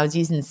back when I was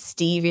using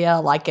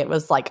stevia, like it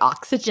was like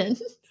oxygen.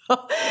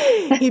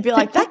 He'd be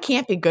like, that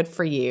can't be good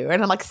for you.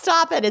 And I'm like,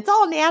 stop it. It's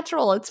all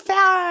natural. It's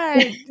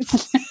fine.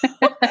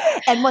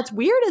 And what's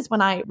weird is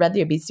when I read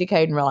the obesity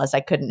code and realized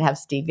I couldn't have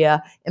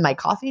stevia in my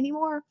coffee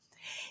anymore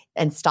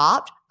and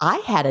stopped, I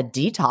had a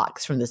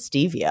detox from the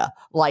stevia.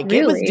 Like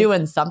it was Really?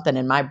 doing something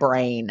in my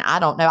brain. I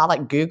don't know. I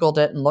like Googled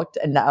it and looked,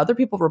 and other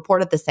people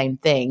reported the same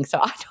thing. So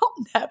I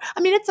don't know. I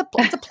mean, it's a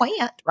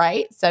plant,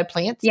 right? So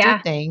plants do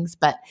things,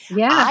 but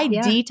I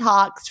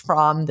detoxed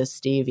from the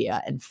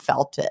stevia and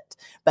felt it.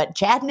 But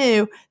Chad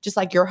knew, just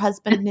like your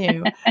husband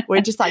knew.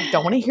 We're just like,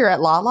 don't want to hear it.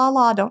 La, la,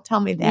 la. Don't tell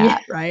me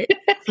that, right?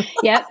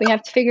 Yep. We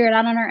have to figure it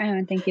out on our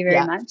own. Thank you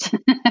very much.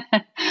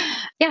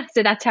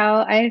 So that's how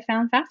I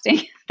found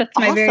fasting. That's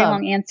my very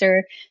long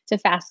answer to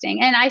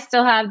fasting. And I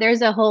still have,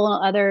 there's a whole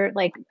other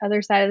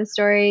side of the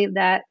story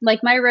that like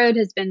my road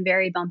has been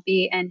very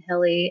bumpy and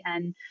hilly.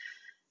 And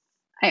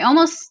I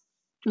almost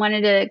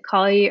wanted to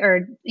call you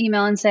or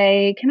email and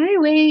say, can I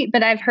wait?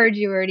 But I've heard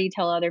you already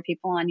tell other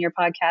people on your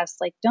podcast,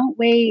 like, don't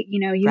wait,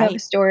 you have a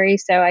story.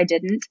 So I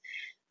didn't,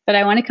 but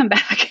I want to come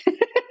back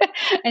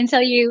and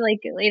tell you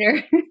like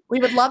later. We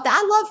would love that.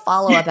 I love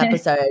follow-up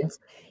episodes.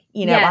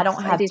 I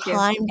don't have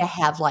time to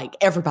have like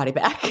everybody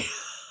back,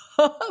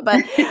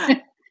 but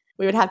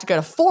we would have to go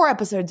to 4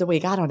 episodes a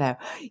week. I don't know.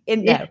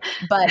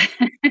 But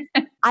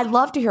I'd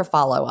love to hear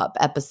follow-up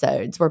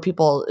episodes where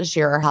people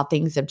share how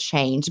things have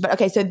changed. But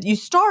okay, so you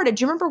started,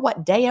 do you remember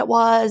what day it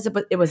was?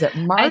 It was at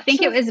March? I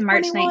think it was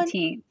March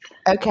 19th.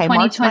 Okay.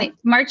 March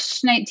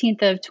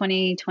 19th of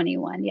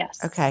 2021. Yes.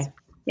 Okay.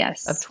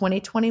 Yes. Of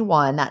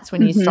 2021. That's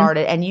when you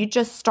started, and you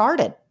just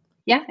started.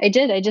 Yeah, I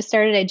did. I just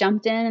started. I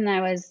jumped in and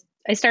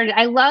I started.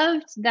 I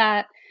loved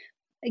that,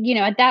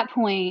 at that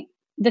point,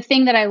 the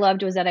thing that I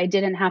loved was that I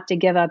didn't have to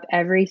give up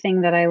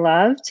everything that I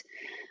loved.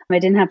 I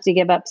didn't have to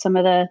give up some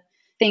of the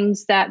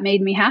things that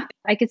made me happy.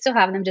 I could still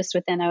have them just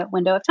within a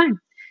window of time.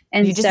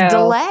 And you just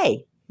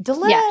delay.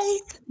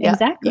 Yes,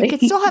 exactly. You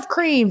could still have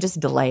cream, just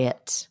delay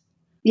it.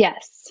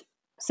 Yes.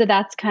 So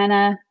that's kind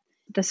of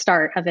the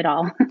start of it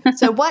all.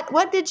 So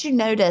what did you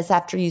notice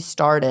after you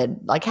started?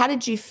 Like, how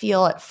did you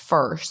feel at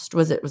first?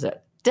 Was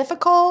it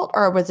difficult,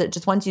 or was it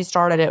just once you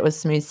started, it was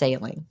smooth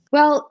sailing?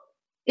 Well,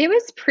 it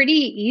was pretty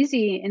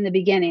easy in the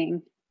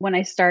beginning when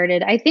I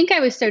started. I think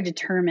I was so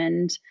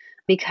determined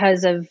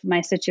because of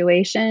my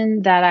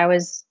situation that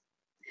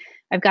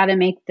I've got to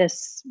make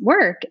this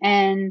work.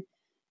 And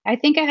I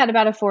think I had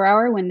about a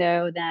 4-hour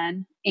window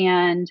then.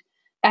 And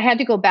I had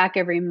to go back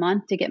every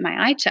month to get my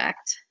eye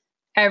checked.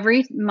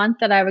 Every month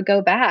that I would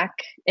go back,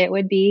 it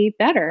would be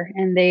better.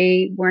 And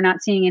they were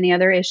not seeing any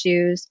other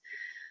issues.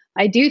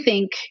 I do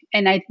think,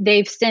 and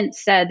they've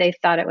since said they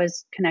thought it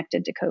was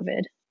connected to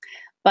COVID,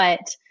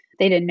 but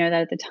they didn't know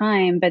that at the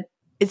time. But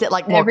is it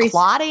like more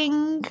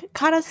clotting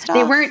kind of stuff?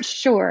 They weren't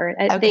sure.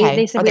 Okay.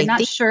 They said we're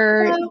not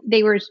sure. So?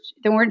 They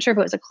weren't sure if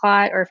it was a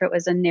clot or if it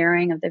was a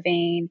narrowing of the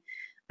vein,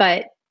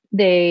 but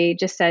they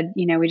just said,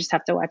 we just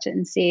have to watch it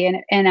and see.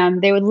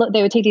 And they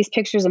would take these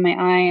pictures of my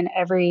eye, and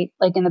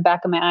like in the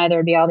back of my eye, there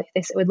would be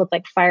it would look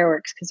like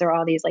fireworks because there were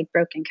all these like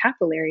broken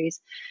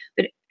capillaries.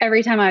 But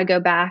every time I would go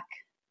back,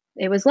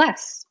 it was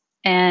less.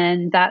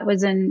 And that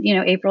was in,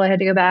 April I had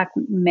to go back,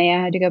 May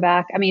I had to go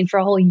back. I mean, for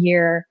a whole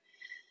year,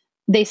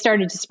 they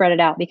started to spread it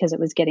out because it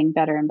was getting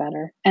better and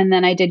better. And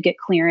then I did get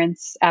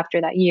clearance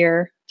after that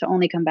year to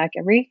only come back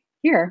every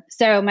year.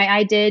 So my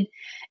eye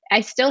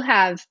I still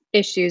have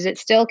issues. It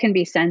still can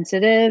be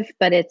sensitive,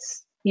 but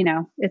it's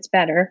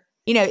better.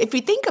 If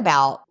we think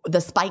about the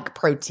spike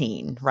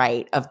protein,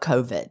 right, of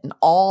COVID and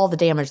all the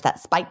damage that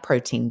spike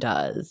protein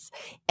does,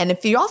 and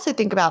if you also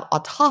think about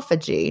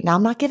autophagy, now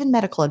I'm not giving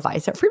medical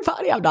advice,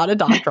 everybody, I'm not a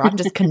doctor, I'm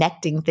just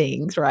connecting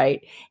things,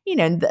 right? The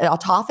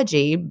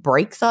autophagy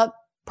breaks up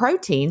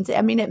proteins.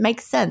 I mean, it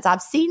makes sense.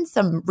 I've seen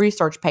some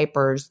research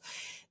papers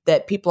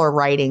that people are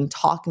writing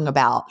talking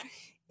about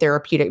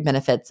therapeutic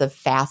benefits of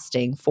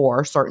fasting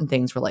for certain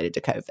things related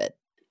to COVID.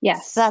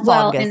 Yes. So that's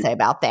all I'm going to say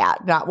about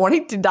that. Not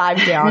wanting to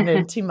dive down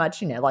into too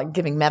much, like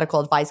giving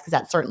medical advice, because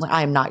that's certainly,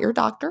 I am not your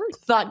doctor,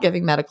 not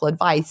giving medical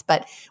advice,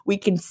 but we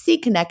can see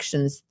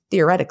connections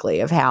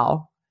theoretically of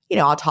how,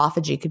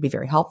 autophagy could be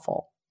very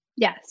helpful.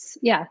 Yes.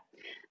 Yeah.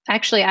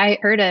 Actually, I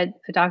heard a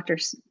doctor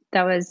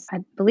that was, I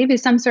believe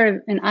he's some sort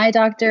of an eye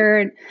doctor.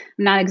 I'm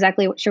not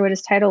exactly sure what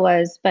his title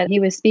was, but he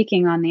was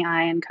speaking on the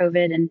eye and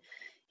COVID. And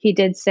he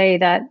did say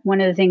that one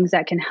of the things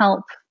that can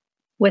help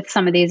with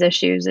some of these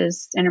issues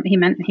is, he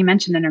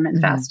mentioned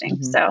intermittent fasting.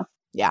 Mm-hmm. So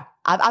yeah,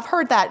 I've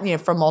heard that,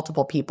 from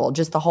multiple people,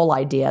 just the whole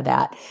idea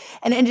that,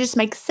 and it just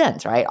makes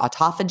sense, right?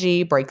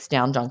 Autophagy breaks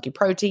down junky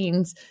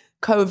proteins,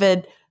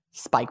 COVID,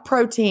 spike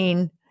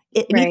protein,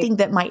 anything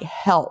that might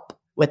help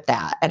with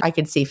that. And I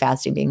could see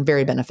fasting being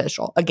very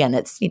beneficial. Again,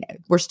 it's,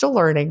 we're still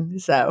learning.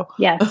 So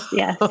yes.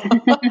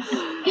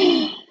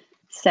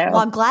 So well,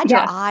 I'm glad your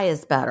eye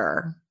is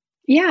better.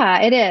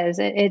 Yeah, it is.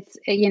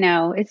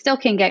 It still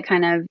can get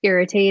kind of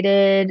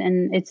irritated,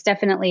 and it's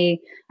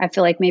definitely, I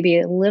feel like maybe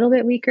a little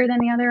bit weaker than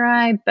the other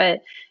eye, but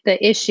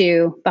the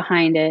issue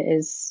behind it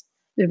is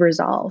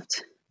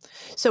resolved.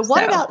 So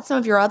what about some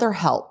of your other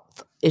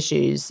health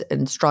issues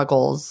and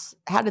struggles?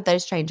 How did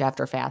those change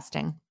after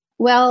fasting?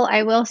 Well,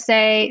 I will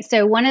say,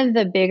 so one of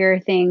the bigger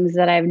things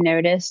that I've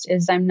noticed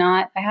is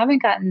I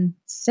haven't gotten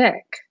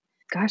sick.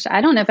 Gosh,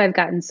 I don't know if I've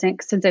gotten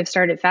sick since I've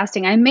started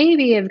fasting. I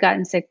maybe have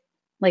gotten sick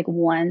like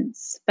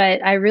once,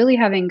 but I really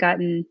haven't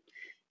gotten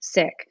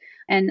sick.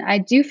 And I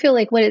do feel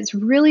like what it's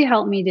really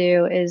helped me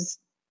do is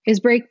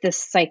break this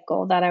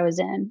cycle that I was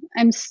in.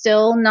 I'm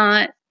still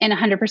not in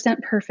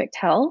 100% perfect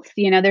health.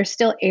 There's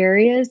still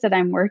areas that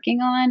I'm working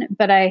on,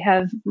 but I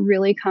have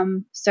really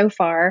come so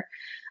far.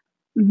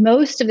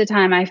 Most of the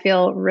time I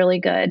feel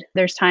really good.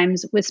 There's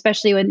times,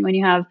 especially when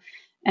you have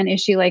an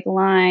issue like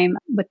Lyme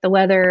with the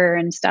weather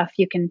and stuff,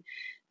 you can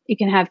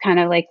have kind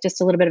of like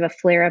just a little bit of a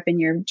flare up in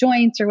your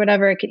joints or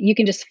whatever. You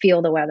can just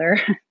feel the weather,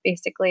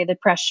 basically the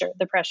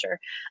pressure.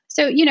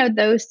 So,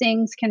 those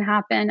things can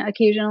happen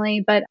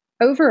occasionally, but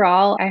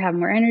overall I have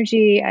more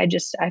energy.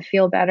 I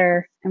feel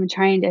better. I'm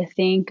trying to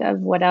think of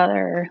what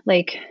other,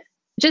 like,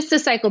 just the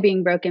cycle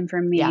being broken for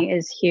me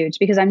is huge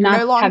because I'm You're not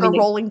no longer having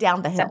rolling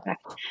down the hill. setback.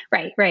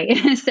 Right.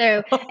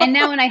 So, and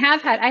now when I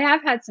have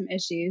had some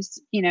issues,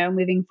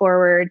 moving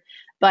forward,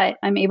 but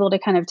I'm able to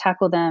kind of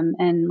tackle them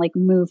and like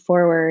move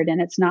forward. And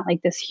it's not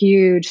like this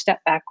huge step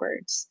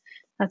backwards.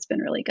 That's been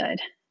really good.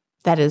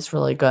 That is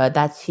really good.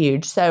 That's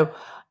huge. So,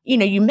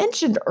 you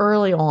mentioned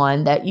early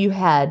on that you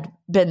had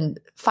been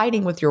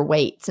fighting with your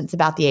weight since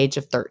about the age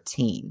of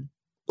 13.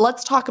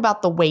 Let's talk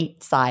about the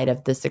weight side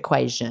of this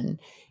equation.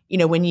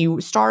 When you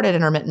started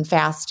intermittent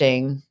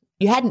fasting,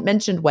 you hadn't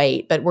mentioned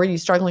weight, but were you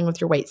struggling with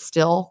your weight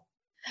still?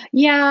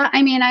 Yeah.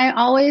 I mean, I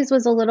always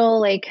was a little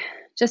like,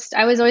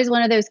 I was always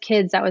one of those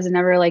kids that was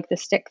never like the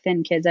stick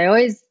thin kids. I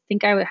always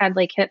think I had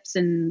like hips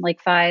and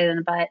like thighs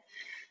and a butt.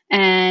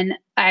 And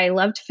I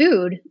loved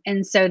food.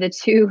 And so the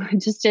two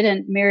just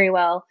didn't marry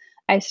well.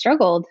 I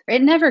struggled.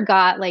 It never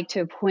got like to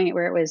a point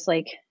where it was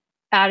like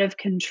out of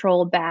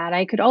control bad.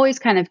 I could always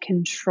kind of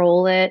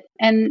control it.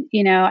 And,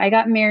 I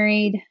got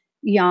married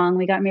young.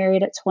 We got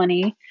married at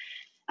 20.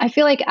 I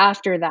feel like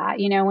after that,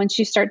 once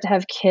you start to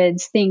have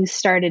kids, things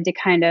started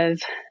to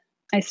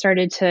I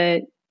started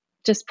to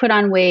just put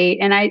on weight.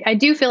 And I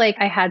do feel like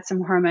I had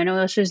some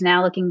hormonal issues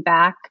now looking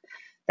back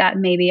that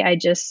maybe I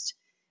just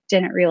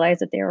didn't realize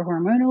that they were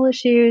hormonal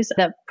issues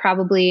that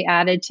probably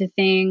added to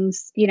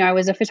things. I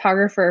was a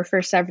photographer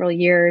for several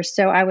years,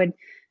 so I would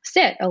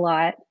sit a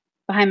lot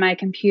behind my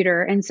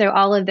computer. And so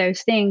all of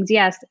those things,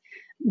 yes,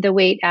 the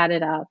weight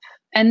added up.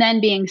 And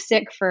then being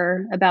sick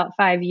for about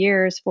 4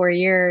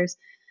 years,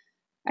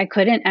 I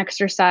couldn't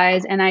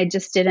exercise and I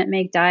just didn't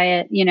make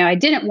diet. I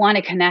didn't want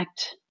to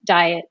connect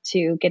diet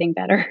to getting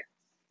better,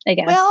 I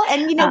guess. Well,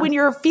 and when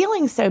you're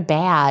feeling so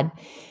bad,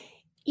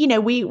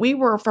 we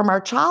were from our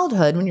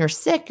childhood, when you're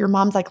sick, your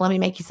mom's like, let me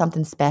make you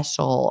something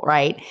special,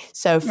 right?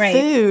 So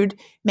food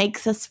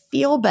makes us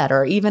feel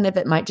better, even if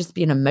it might just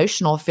be an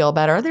emotional feel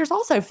better. There's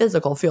also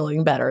physical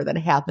feeling better that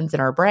happens in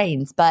our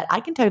brains. But I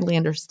can totally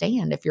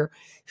understand if you're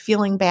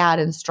feeling bad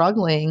and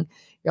struggling,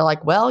 you're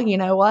like, well, you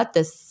know what?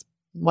 This,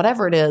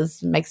 whatever it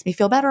is, makes me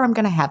feel better. I'm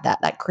going to have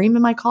that cream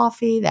in my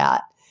coffee,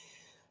 that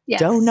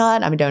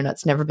donut. I mean,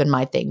 donut's never been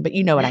my thing, but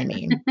you know what I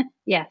mean.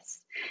 Yes.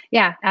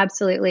 Yeah,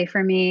 absolutely.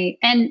 For me.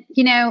 And,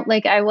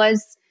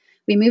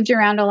 we moved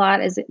around a lot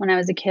when I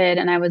was a kid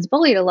and I was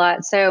bullied a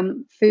lot. So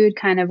food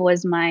kind of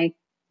was my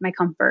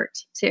comfort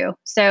too.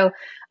 So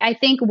I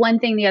think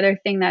the other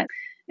thing that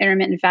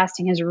intermittent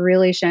fasting has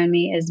really shown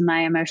me is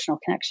my emotional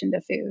connection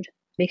to food,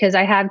 because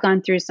I have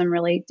gone through some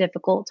really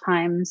difficult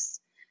times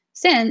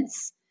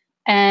since.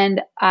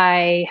 And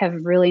I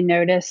have really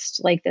noticed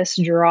like this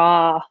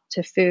draw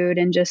to food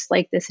and just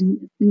like this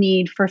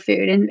need for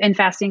food. And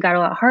fasting got a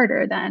lot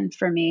harder then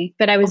for me.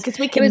 But because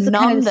we can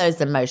numb those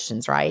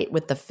emotions, right?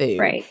 With the food.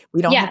 Right.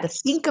 We don't have to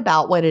think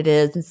about what it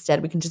is.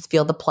 Instead, we can just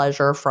feel the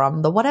pleasure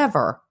from the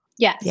whatever.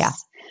 Yes.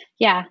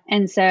 Yeah.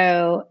 And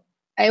so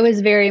it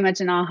was very much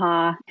an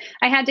aha.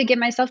 I had to give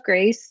myself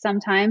grace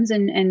sometimes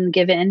and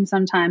give in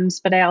sometimes,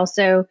 but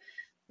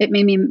it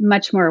made me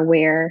much more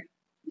aware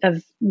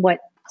of what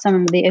some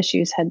of the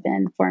issues had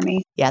been for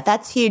me. Yeah,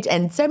 that's huge.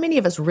 And so many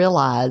of us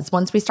realize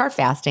once we start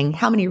fasting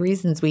how many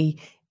reasons we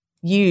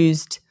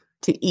used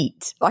to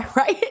eat,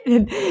 right?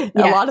 And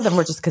a lot of them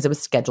were just because it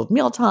was scheduled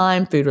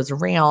mealtime, food was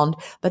around,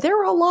 but there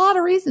were a lot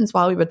of reasons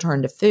why we would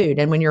turn to food.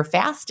 And when you're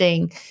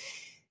fasting,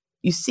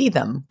 you see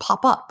them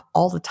pop up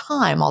all the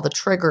time, all the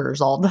triggers,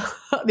 all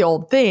the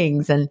old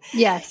things. And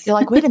you're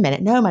like, wait a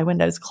minute, no, my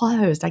window's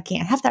closed. I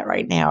can't have that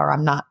right now, or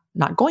I'm not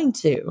going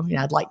to.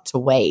 I'd like to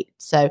wait.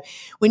 So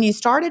when you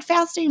started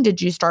fasting, did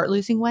you start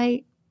losing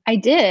weight? I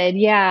did.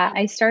 Yeah.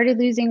 I started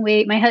losing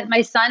weight.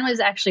 My son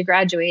was actually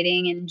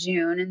graduating in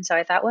June. And so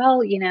I thought,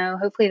 well,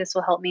 hopefully this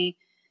will help me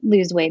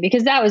lose weight,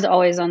 because that was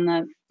always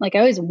I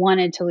always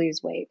wanted to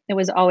lose weight. It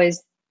was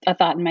always a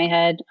thought in my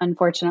head,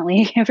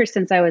 unfortunately, ever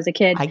since I was a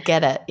kid. I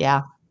get it.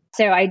 Yeah.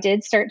 So I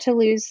did start to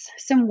lose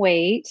some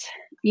weight.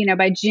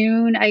 By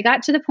June, I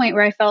got to the point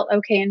where I felt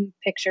okay in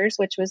pictures,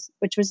 which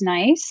was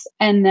nice.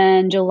 And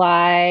then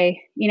July,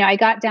 I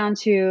got down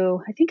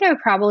to, I think I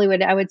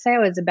would say I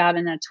was about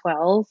in a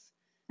 12,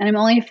 and I'm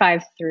only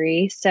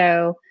 5'3".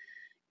 So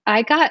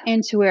I got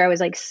into where I was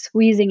like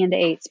squeezing into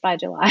 8s by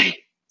July.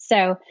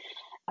 So,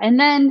 and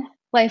then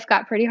life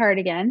got pretty hard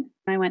again.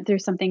 I went through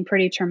something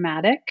pretty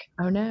traumatic.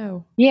 Oh,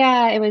 no.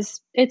 Yeah,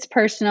 it's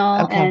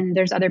personal Okay. and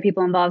there's other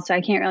people involved. So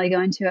I can't really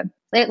go into it.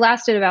 It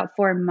lasted about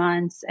 4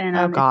 months and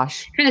Oh, it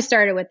gosh. kind of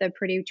started with a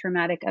pretty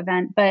traumatic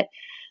event. But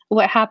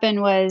what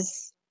happened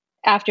was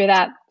after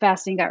that,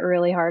 fasting got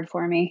really hard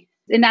for me.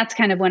 And that's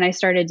kind of when I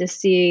started to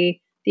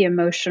see the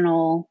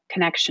emotional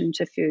connection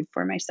to food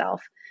for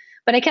myself.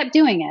 But I kept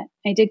doing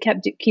it. I did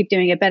keep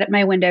doing it, but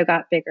my window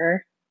got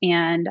bigger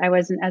and I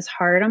wasn't as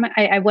hard on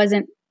I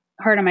wasn't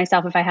hard on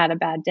myself if I had a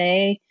bad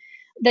day.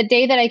 The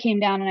day that I came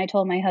down and I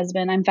told my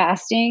husband I'm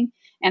fasting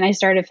and I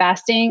started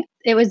fasting,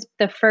 it was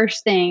the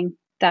first thing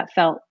that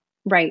felt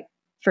right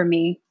for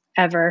me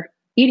ever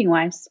eating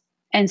wise.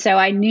 And so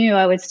I knew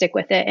I would stick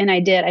with it. And I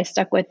did. I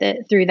stuck with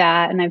it through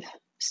that. And I've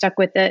stuck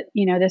with it,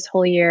 this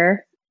whole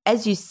year.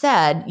 As you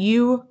said,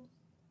 you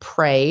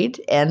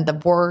prayed and the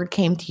word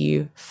came to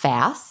you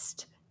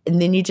fast.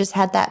 And then you just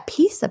had that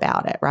peace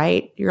about it,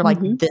 right? You're like,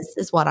 this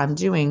is what I'm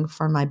doing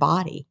for my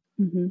body.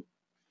 Mm-hmm.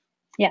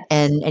 Yes.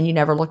 And you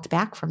never looked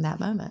back from that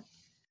moment.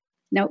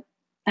 Nope,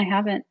 I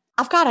haven't.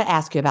 I've got to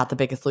ask you about the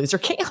Biggest Loser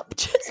camp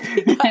just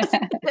because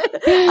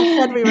I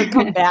said we would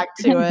come back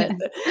to it.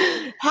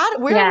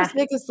 Where was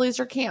Biggest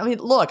Loser camp? I mean,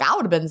 look, I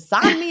would have been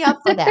signing me up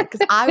for that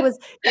because I was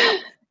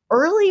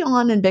early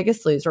on in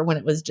Biggest Loser when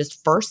it was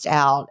just first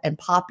out and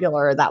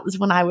popular. That was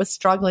when I was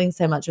struggling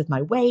so much with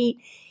my weight.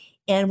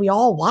 And we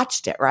all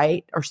watched it,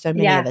 right? Or so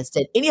many of us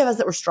did. Any of us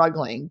that were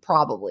struggling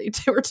probably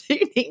were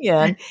tuning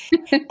in.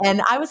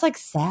 And I was like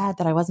sad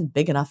that I wasn't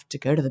big enough to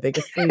go to the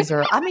Biggest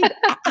Loser. I mean,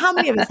 how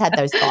many of us had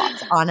those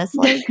thoughts,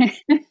 honestly?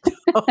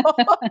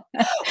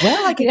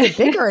 Well, I could get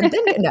bigger and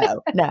then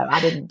no, I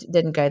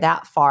didn't go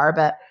that far.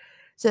 But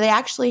so they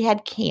actually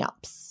had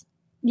camps.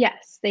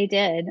 Yes, they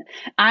did.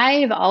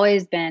 I've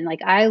always been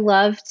like, I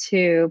love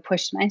to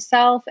push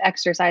myself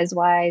exercise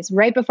wise.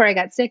 Right before I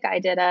got sick, I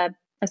did a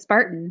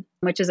Spartan,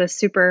 which is a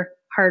super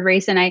hard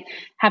race. And I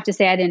have to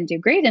say I didn't do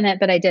great in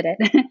it, but I did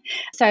it.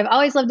 So I've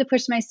always loved to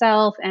push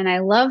myself. And I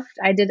loved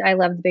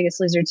The Biggest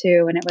Loser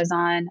too. When it was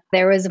on,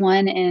 there was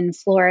one in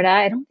Florida.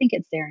 I don't think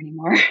it's there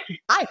anymore.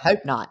 I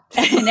hope not.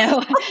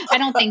 No, I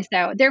don't think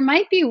so. There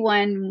might be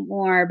one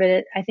more,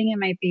 but I think it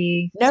might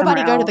be.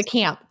 Nobody go to the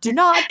camp. Do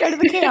not go to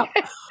the camp.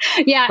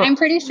 Yeah. I'm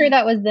pretty sure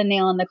that was the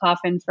nail in the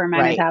coffin for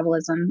my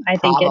metabolism. I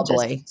think it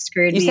just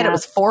screwed me up. You said it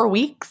was 4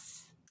 weeks?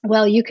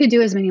 Well, you could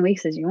do as many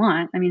weeks as you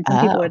want. I mean,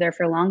 some people were there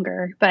for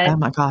longer, but oh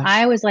my gosh.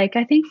 I was like,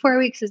 I think 4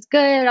 weeks is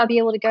good. I'll be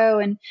able to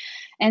go.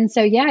 And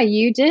so, yeah,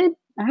 you did.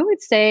 I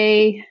would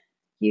say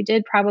you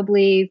did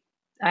probably,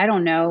 I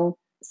don't know,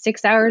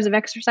 6 hours of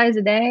exercise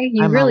a day.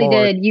 You really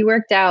did. You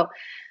worked out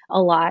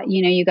a lot.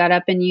 You got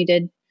up and you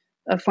did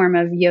a form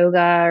of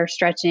yoga or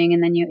stretching,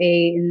 and then you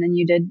ate, and then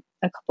you did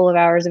a couple of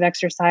hours of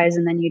exercise,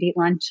 and then you'd eat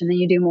lunch, and then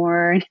you do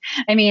more.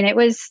 I mean, it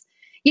was,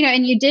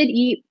 and you did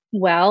eat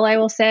well, I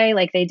will say,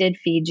 like they did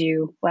feed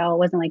you well. It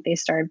wasn't like they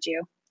starved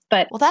you,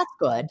 but well, that's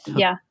good.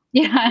 Yeah.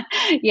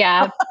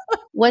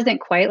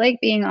 Wasn't quite like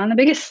being on The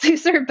Biggest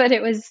Loser, but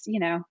it was,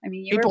 I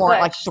mean, people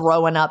weren't like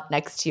throwing up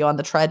next to you on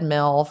the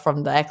treadmill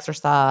from the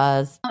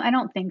exercise. I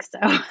don't think so.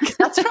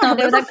 That's right.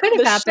 That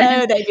could have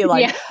happened. They'd be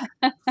like,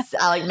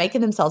 like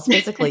making themselves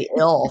physically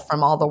ill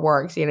from all the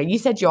work. You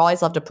said you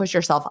always love to push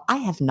yourself. I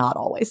have not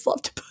always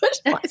loved to push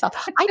myself.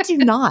 I do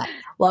not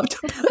love to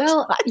push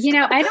myself.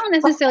 I don't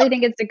necessarily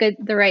think it's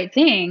the right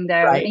thing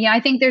though. Right.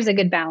 I think there's a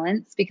good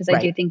balance because I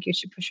do think you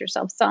should push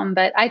yourself some,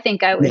 but I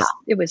think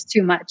it was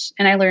too much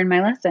and I learned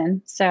my lesson.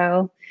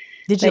 So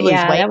did you lose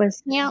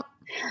weight?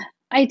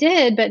 I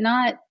did, but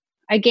not,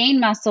 I gained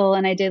muscle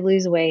and I did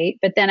lose weight,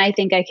 but then I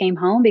think I came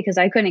home because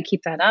I couldn't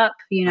keep that up.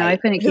 I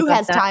couldn't keep Who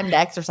has time to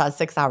exercise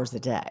 6 hours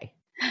a day?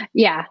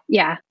 Yeah.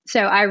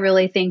 So I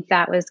really think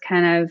that was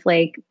kind of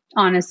like,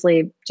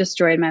 honestly,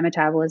 destroyed my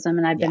metabolism.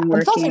 And I've been working.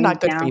 It's also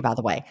not good for you, by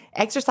the way.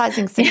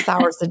 Exercising 6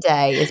 hours a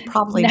day is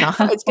probably not,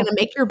 it's going to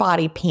make your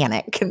body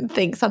panic and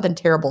think something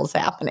terrible is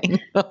happening.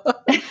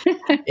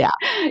 Yeah.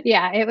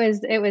 Yeah,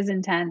 it was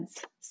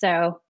intense.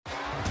 So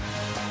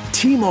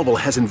T-Mobile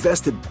has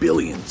invested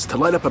billions to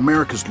light up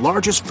America's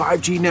largest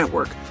 5G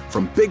network,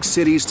 from big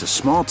cities to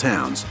small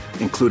towns,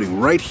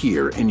 including right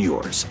here in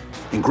yours.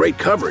 And great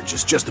coverage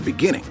is just the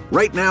beginning.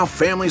 Right now,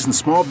 families and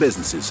small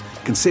businesses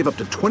can save up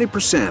to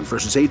 20%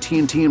 versus AT&T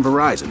and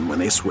Verizon when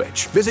they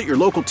switch. Visit your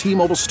local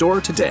T-Mobile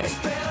store today.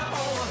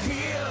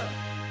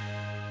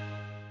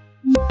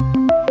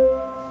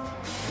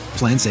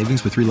 Plan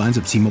savings with 3 lines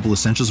of T-Mobile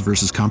Essentials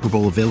versus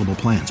comparable available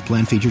plans.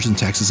 Plan features and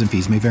taxes and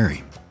fees may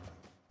vary.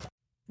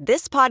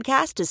 This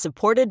podcast is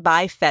supported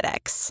by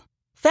FedEx.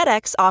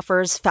 FedEx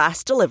offers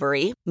fast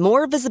delivery,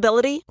 more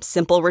visibility,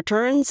 simple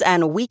returns,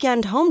 and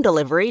weekend home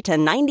delivery to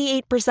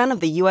 98% of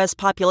the U.S.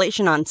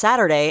 population on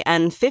Saturday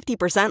and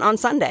 50% on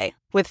Sunday.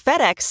 With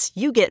FedEx,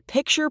 you get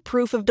picture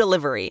proof of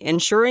delivery,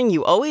 ensuring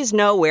you always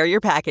know where your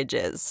package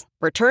is.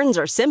 Returns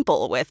are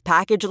simple with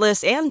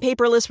packageless and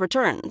paperless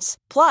returns.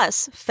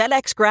 Plus,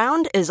 FedEx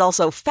Ground is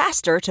also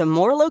faster to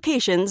more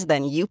locations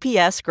than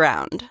UPS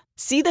Ground.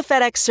 See the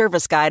FedEx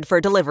service guide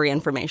for delivery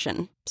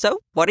information.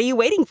 So, what are you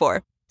waiting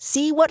for?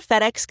 See what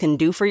FedEx can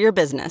do for your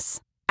business.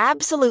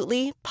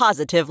 Absolutely,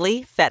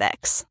 positively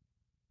FedEx.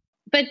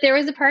 But there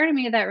was a part of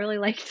me that really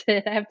liked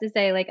it. I have to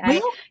say, like,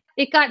 Well,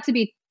 it got to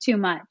be too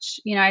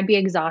much. I'd be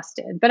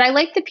exhausted, but I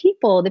liked the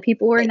people. The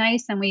people were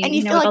nice, and we, and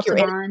you feel we like helped to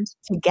you're in bond.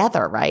 it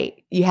together, right?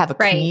 You have a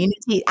Right.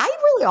 community. I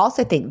really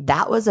also think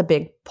that was a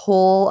big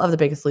pull of The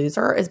Biggest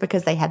Loser, is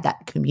because they had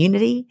that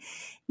community.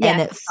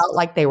 And it Yes. felt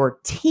like they were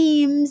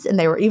teams,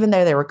 and even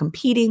though they were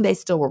competing, they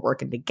still were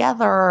working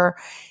together,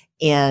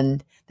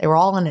 and they were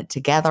all in it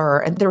together.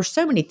 And there were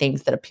so many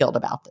things that appealed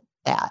about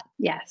that.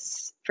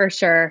 Yes, for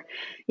sure.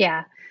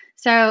 Yeah.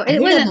 So And it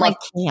who wasn't didn't like,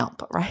 love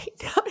camp, right?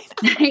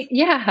 I mean,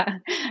 yeah,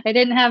 I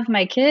didn't have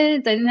my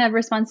kids. I didn't have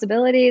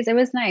responsibilities. It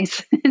was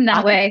nice in I that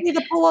can way. see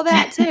the pull of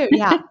that too.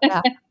 Yeah.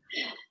 Yeah.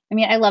 I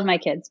mean, I love my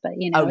kids, but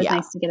it Oh, was yeah.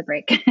 nice to get a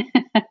break.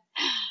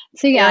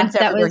 So yeah, Parents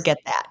that everywhere was get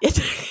that.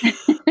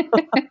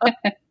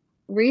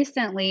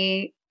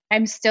 recently.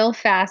 I'm still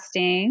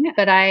fasting,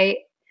 but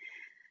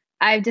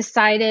I've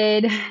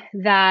decided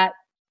that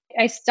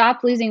I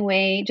stopped losing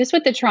weight just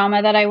with the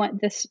trauma that I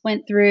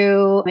went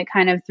through. It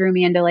kind of threw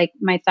me into like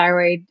my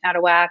thyroid out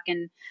of whack,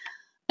 and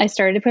I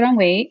started to put on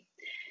weight,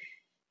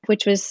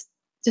 which was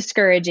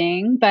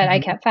discouraging, but I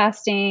Mhm. kept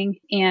fasting,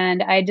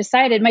 and I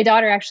decided my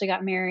daughter actually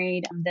got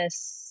married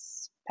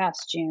this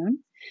past June.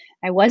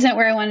 I wasn't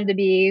where I wanted to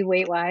be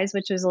weight wise,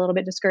 which was a little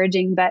bit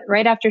discouraging, but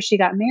right after she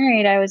got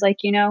married, I was like,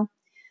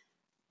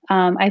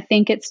 I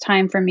think it's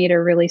time for me to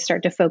really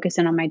start to focus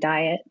in on my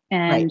diet,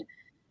 Right. and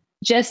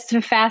just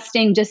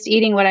fasting, just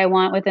eating what I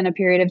want within a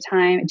period of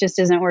time, it just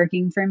isn't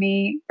working for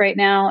me right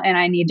now. And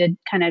I need to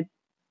kind of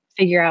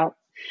figure out.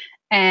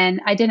 And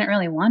I didn't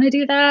really want to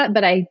do that,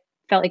 but I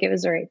felt like it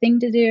was the right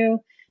thing to do,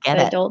 Get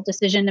the it. adult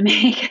decision to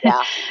make.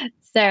 Yeah.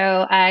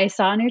 So I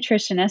saw a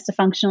nutritionist, a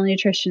functional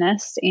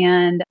nutritionist,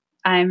 and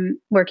I'm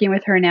working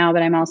with her now,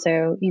 but I'm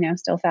also,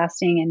 still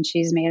fasting, and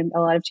she's made a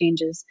lot of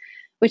changes,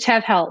 which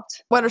have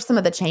helped. What are some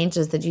of the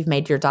changes that you've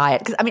made to your diet?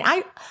 Because I mean,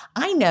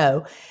 I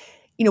know,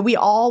 we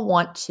all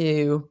want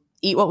to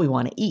eat what we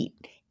want to eat.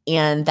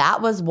 And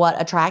that was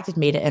what attracted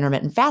me to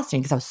intermittent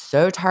fasting, because I was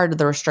so tired of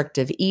the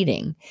restrictive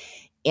eating.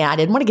 And I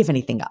didn't want to give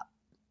anything up.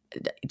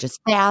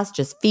 Just fast,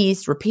 just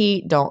feast,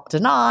 repeat, don't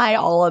deny,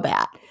 all of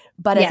that.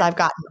 But as Yeah. I've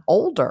gotten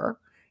older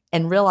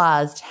and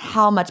realized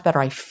how much better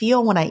I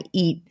feel when I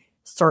eat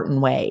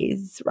certain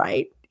ways,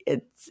 right?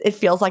 It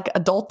feels like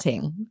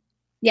adulting.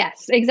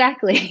 Yes,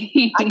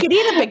 exactly. I could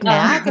eat a Big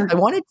Mac if I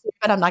wanted to,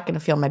 but I'm not going to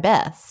feel my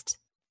best.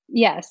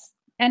 Yes.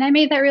 And I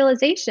made that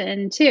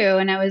realization too.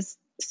 And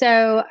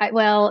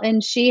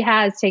and she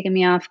has taken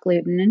me off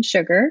gluten and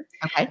sugar.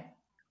 Okay.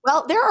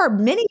 Well, there are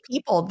many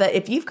people that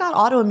if you've got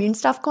autoimmune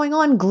stuff going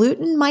on,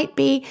 gluten might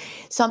be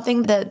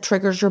something that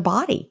triggers your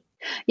body.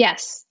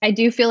 Yes, I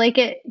do feel like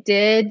it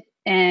did.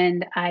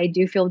 And I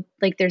do feel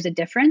like there's a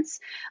difference.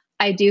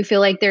 I do feel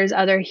like there's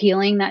other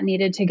healing that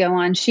needed to go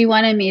on. She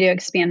wanted me to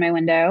expand my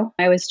window.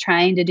 I was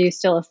trying to do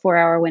still a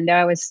 4-hour window.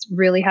 I was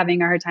really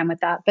having a hard time with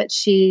that, but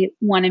she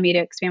wanted me to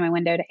expand my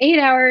window to 8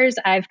 hours.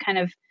 I've kind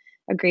of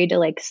agreed to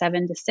like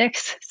 7 to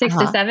 6, 6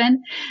 to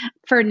 7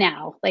 for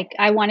now. Like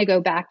I want to go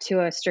back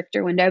to a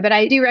stricter window, but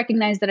I do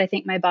recognize that I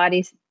think my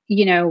body,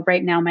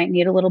 right now might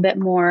need a little bit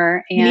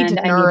more. And You need to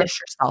nourish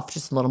yourself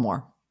just a little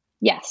more.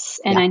 Yes.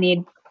 And I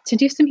need to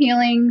do some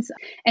healings.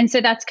 And so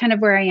that's kind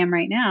of where I am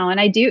right now. And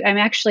I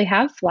actually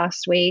have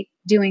lost weight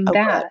doing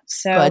that. Good.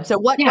 So Good. So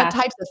what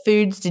types of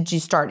foods did you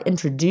start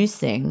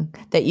introducing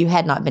that you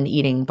had not been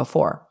eating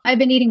before? I've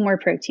been eating more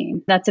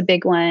protein. That's a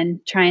big one.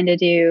 Trying to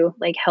do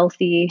like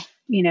healthy,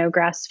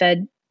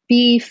 grass-fed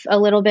beef a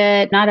little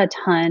bit, not a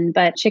ton,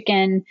 but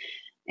chicken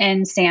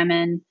and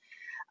salmon.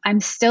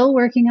 I'm still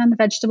working on the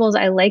vegetables.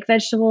 I like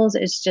vegetables.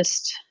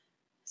 It's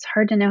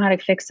hard to know how to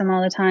fix them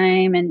all the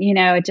time. And,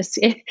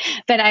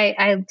 but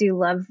I do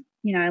love,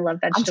 I love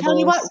vegetables. I'm telling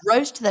you what,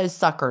 roast those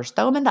suckers,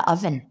 throw them in the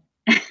oven.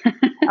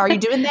 Are you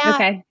doing that?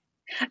 Okay.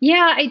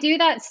 Yeah, I do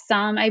that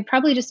some. I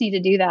probably just need to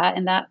do that.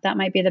 And that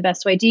might be the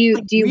best way. What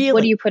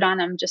do you put on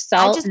them? Just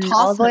salt I just and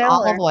toss olive oil?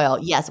 olive oil.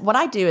 Yes. What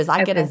I do is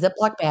I get a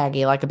Ziploc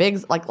baggie, like a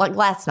big, like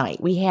last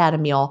night we had a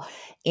meal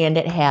and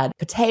it had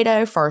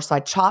potato first. So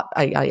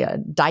I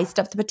diced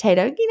up the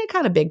potato,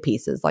 kind of big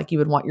pieces like you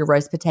would want your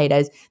roast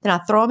potatoes. Then I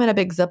throw them in a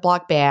big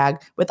Ziploc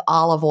bag with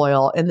olive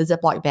oil in the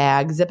Ziploc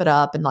bag, zip it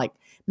up and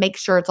make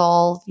sure it's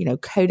all,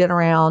 coated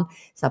around.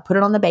 So I put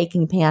it on the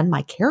baking pan,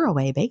 my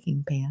Caraway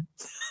baking pan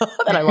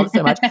that I love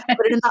so much.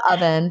 Put it in the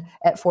oven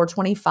at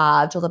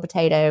 425 till the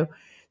potato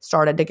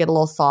started to get a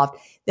little soft.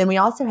 Then we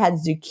also had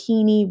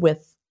zucchini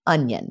with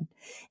onion,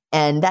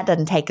 and that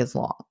doesn't take as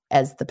long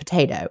as the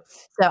potato.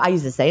 So I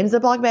used the same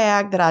Ziploc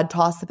bag that I'd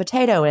tossed the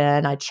potato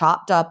in. I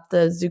chopped up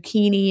the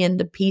zucchini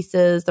into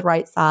pieces the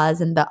right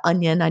size, and the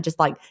onion, I just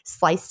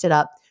sliced it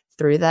up,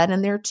 threw that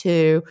in there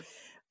too,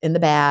 in the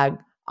bag,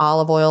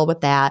 olive oil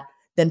with that.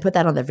 then put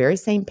that on the very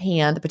same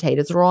pan. The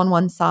potatoes are on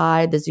one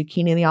side, the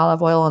zucchini and the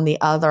olive oil on the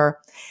other.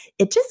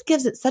 It just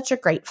gives it such a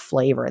great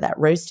flavor, that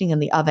roasting in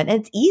the oven.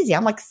 And it's easy.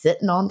 I'm like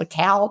sitting on the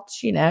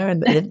couch,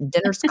 and the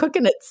dinner's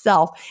cooking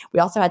itself. We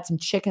also had some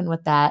chicken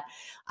with that.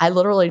 I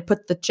literally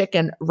put the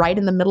chicken right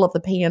in the middle of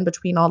the pan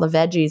between all the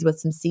veggies with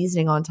some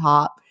seasoning on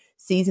top,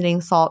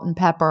 seasoning, salt, and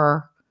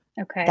pepper.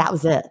 Okay. That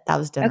was it. That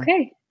was dinner.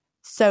 Okay.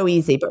 So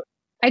easy. But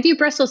I do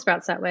Brussels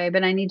sprouts that way,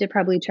 but I need to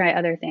probably try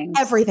other things.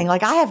 Everything.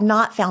 Like I have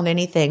not found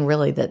anything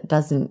really that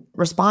doesn't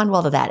respond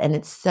well to that. And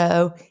it's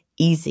so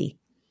easy.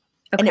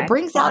 Okay. And it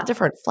brings out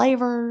different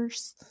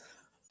flavors.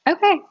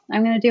 Okay.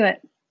 I'm going to do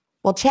it.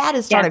 Well, Chad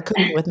has started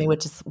cooking with me,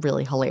 which is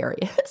really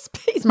hilarious.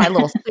 He's my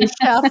little sous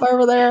chef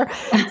over there.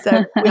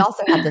 So we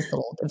also had this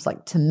it was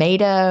like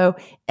tomato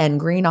and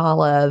green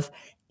olive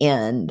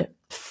and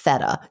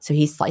feta. So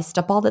he sliced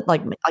up all that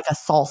like a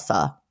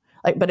salsa,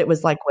 but it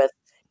was like with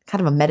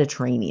kind of a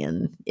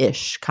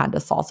Mediterranean-ish kind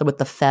of salsa with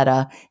the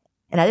feta.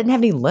 And I didn't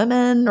have any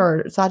lemon,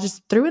 so I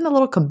just threw in a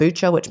little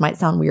kombucha, which might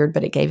sound weird,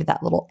 but it gave it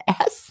that little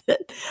acid.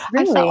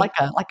 Really? I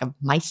felt like a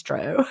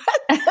maestro.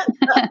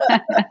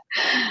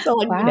 So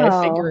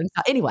figuring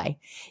out. Anyway,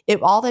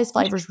 all those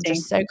flavors were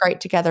just so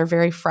great together,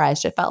 very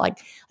fresh. It felt like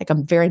a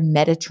very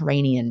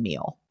Mediterranean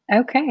meal.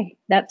 Okay.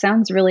 That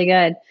sounds really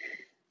good.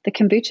 The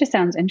kombucha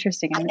sounds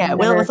interesting. I know.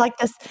 Well, it was like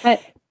this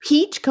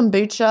peach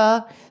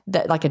kombucha,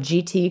 like a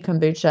GT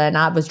kombucha, and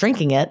I was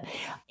drinking it.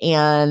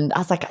 And I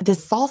was like,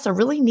 this salsa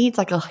really needs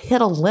like a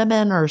hit of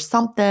lemon or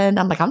something.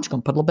 I'm like, I'm just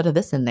going to put a little bit of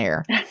this in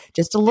there,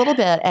 just a little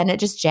bit. And it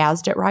just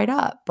jazzed it right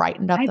up,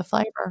 brightened up the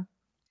flavor.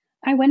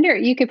 I wonder,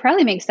 you could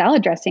probably make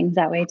salad dressings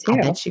that way too.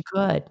 I bet you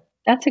could.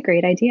 That's a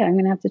great idea. I'm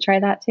going to have to try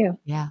that too.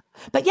 Yeah.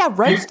 But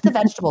roast the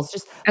vegetables.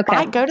 Just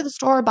go to the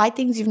store, buy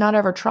things you've not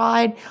ever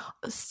tried.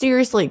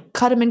 Seriously,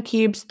 cut them in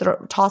cubes,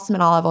 toss them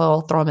in olive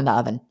oil, throw them in the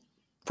oven.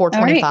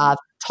 425. Right.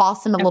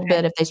 Toss them a little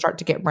bit if they start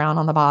to get brown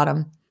on the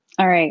bottom.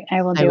 All right.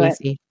 I will do it.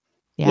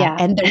 Yeah.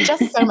 And they're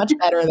just so much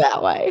better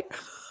that way.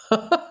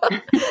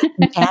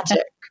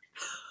 Magic.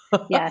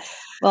 Yes.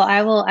 Well,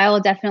 I will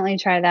definitely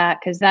try that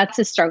because that's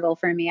a struggle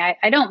for me.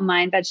 I don't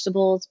mind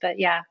vegetables, but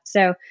yeah.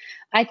 So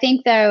I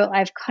think though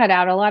I've cut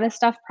out a lot of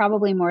stuff,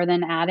 probably more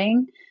than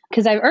adding,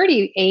 because I've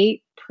already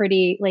ate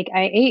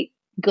I ate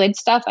good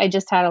stuff. I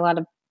just had a lot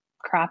of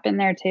crap in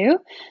there too.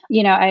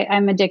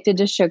 I'm addicted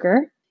to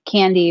sugar.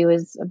 Candy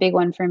was a big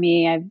one for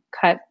me. I've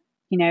cut,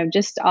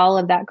 just all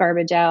of that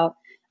garbage out.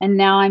 And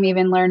now I'm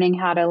even learning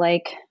how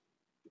to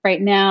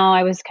right now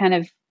I was kind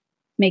of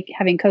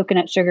having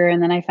coconut sugar.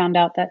 And then I found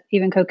out that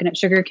even coconut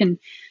sugar can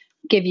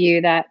give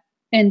you that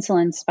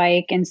insulin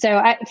spike. And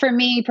so for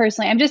me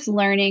personally, I'm just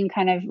learning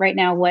kind of right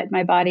now what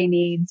my body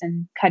needs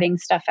and cutting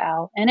stuff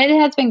out. And it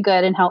has been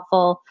good and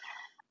helpful.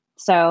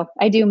 So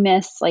I do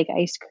miss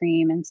ice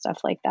cream and stuff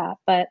like that,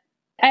 but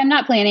I'm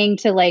not planning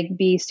to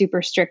be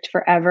super strict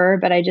forever,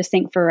 but I just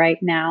think for right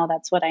now,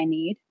 that's what I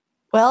need.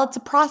 Well, it's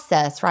a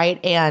process,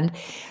 right? And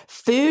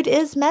food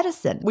is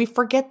medicine. We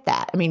forget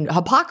that. I mean,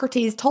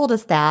 Hippocrates told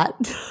us that,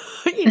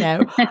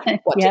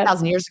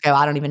 2,000 years ago.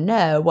 I don't even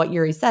know what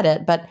year he said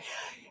it, but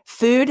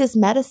food is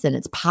medicine.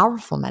 It's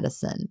powerful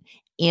medicine.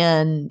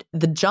 And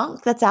the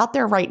junk that's out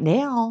there right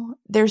now,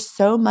 there's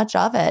so much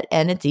of it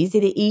and it's easy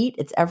to eat.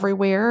 It's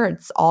everywhere.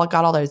 It's all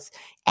got all those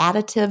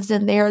additives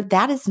in there.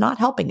 That is not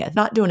helping us,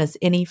 not doing us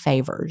any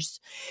favors.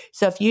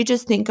 So if you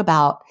just think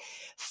about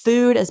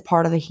food as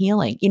part of the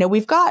healing,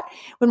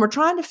 when we're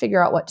trying to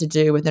figure out what to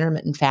do with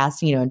intermittent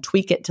fasting, and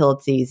tweak it till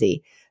it's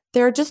easy,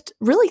 there are just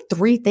really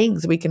 3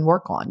 things we can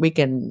work on. We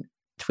can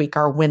tweak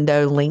our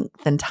window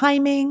length and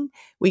timing.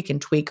 We can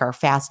tweak our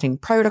fasting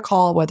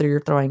protocol, whether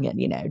you're throwing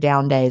it,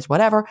 down days,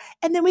 whatever.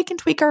 And then we can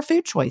tweak our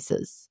food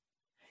choices.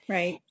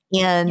 Right.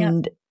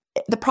 And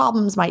the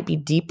problems might be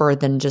deeper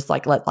than just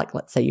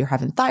let's say you're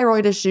having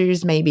thyroid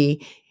issues.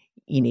 Maybe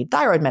you need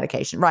thyroid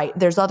medication, right?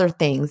 There's other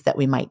things that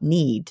we might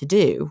need to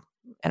do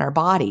in our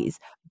bodies,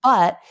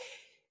 but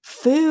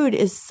food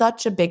is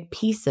such a big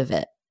piece of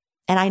it.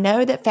 And I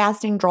know that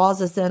fasting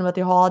draws us in with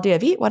the whole idea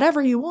of eat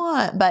whatever you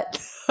want,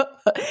 but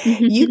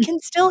you can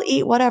still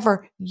eat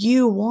whatever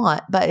you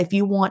want. But if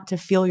you want to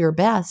feel your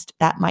best,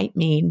 that might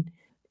mean,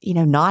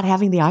 not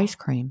having the ice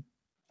cream.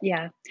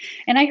 Yeah.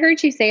 And I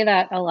heard you say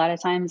that a lot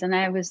of times. And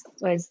I was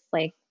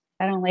like,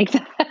 I don't like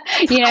that.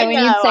 When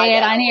you say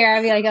it on here,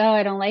 I'd be like, oh,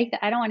 I don't like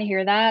that. I don't want to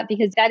hear that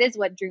because that is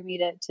what drew me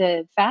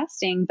to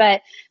fasting.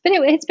 But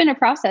it's been a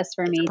process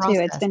for me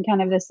too. It's been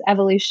kind of this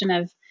evolution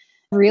of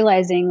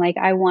realizing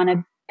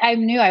I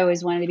knew I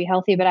always wanted to be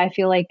healthy, but I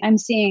feel like I'm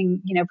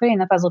seeing, putting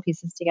the puzzle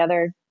pieces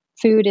together.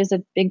 Food is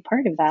a big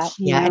part of that.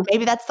 Yeah. And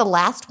maybe that's the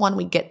last one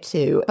we get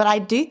to, but I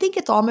do think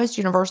it's almost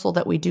universal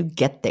that we do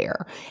get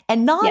there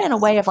and not in a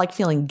way of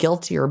feeling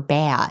guilty or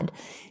bad.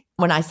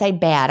 When I say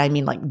bad, I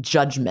mean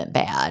judgment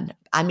bad.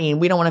 I mean,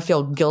 we don't want to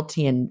feel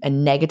guilty and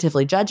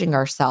negatively judging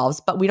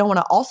ourselves, but we don't want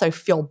to also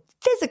feel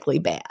physically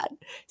bad.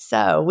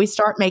 So we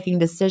start making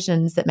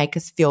decisions that make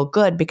us feel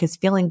good because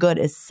feeling good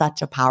is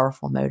such a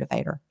powerful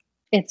motivator.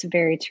 It's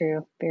very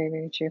true. Very,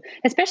 very true.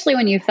 Especially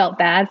when you felt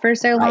bad for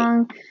so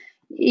long.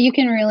 you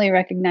can really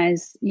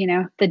recognize,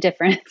 the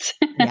difference.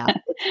 Yeah,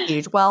 it's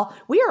huge. Well,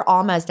 we are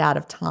almost out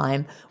of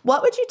time.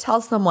 What would you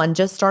tell someone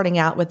just starting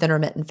out with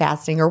intermittent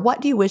fasting, or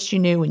what do you wish you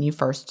knew when you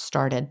first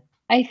started?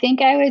 I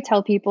think I would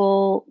tell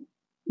people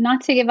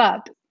not to give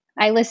up.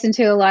 I listen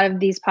to a lot of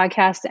these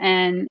podcasts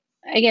and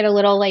I get a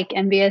little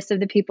envious of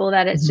the people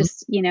that it's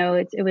just,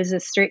 it was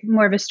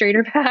more of a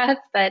straighter path,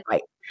 but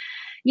Right.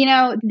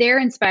 They're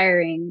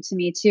inspiring to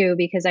me too,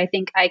 because I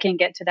think I can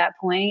get to that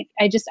point.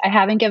 I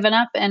haven't given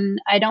up, and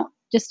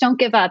don't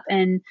give up,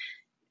 and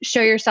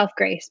show yourself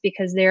grace,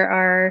 because there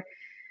are,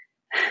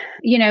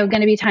 going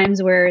to be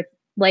times where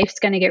life's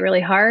going to get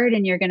really hard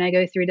and you're going to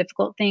go through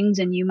difficult things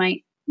and you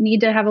might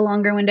need to have a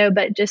longer window,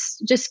 but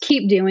just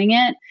keep doing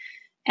it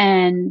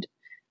and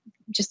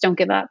just don't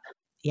give up.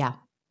 Yeah.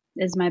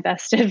 Is my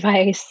best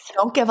advice.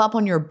 Don't give up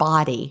on your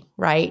body,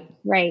 right?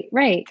 Right.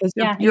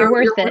 Yeah, you're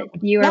worth it.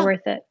 You are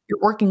worth it. You're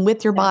working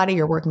with your body.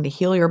 You're working to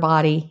heal your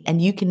body,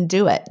 and you can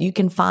do it. You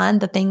can find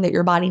the thing that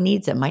your body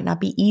needs. It might not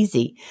be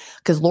easy,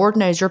 because Lord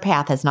knows your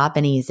path has not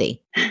been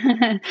easy.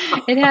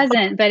 It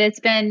hasn't, but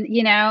it's been,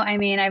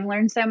 I've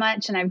learned so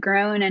much and I've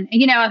grown, and,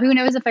 who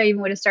knows if I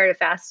even would have started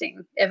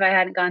fasting if I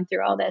hadn't gone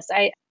through all this.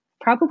 I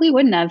probably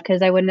wouldn't have,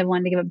 because I wouldn't have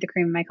wanted to give up the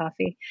cream in my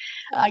coffee.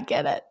 I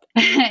get it.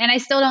 And I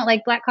still don't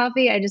like black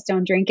coffee. I just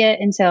don't drink it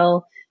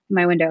until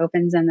my window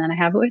opens, and then I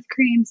have it with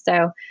cream.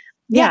 So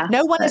yeah.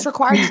 No one is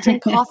required to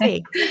drink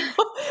coffee.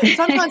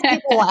 Sometimes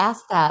people will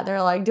ask that.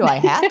 They're like, do I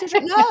have to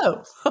drink?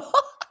 No.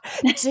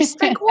 Just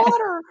drink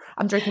water.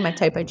 I'm drinking my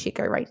Topo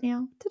Chico right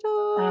now. Ta-da.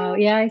 Oh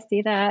yeah, I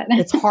see that.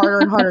 It's harder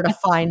and harder to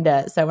find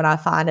it. So when I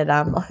find it,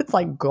 it's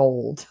like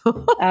gold.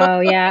 Oh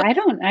yeah. I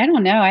don't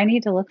know. I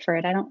need to look for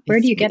it. Where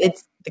do you get it?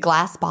 The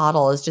glass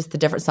bottle is just the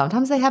difference.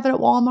 Sometimes they have it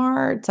at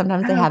Walmart.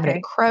 Sometimes they have it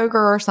at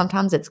Kroger.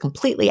 Sometimes it's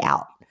completely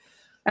out.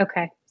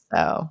 Okay.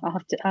 So I'll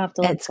have to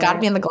look. It's got to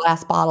be in the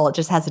glass bottle. It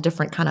just has a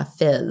different kind of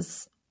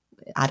fizz.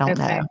 I don't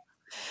know.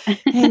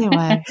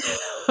 Anyway.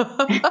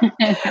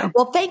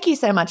 Well, thank you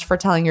so much for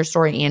telling your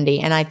story, Ande.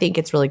 And I think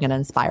it's really going to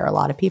inspire a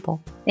lot of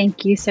people.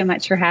 Thank you so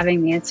much for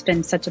having me. It's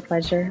been such a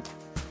pleasure.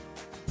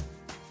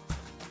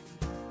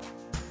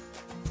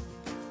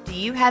 Do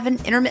you have an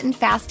intermittent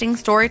fasting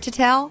story to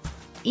tell?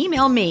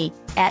 Email me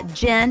at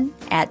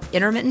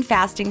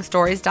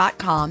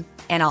jen@intermittentfastingstories.com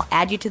and I'll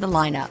add you to the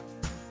lineup.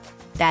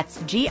 That's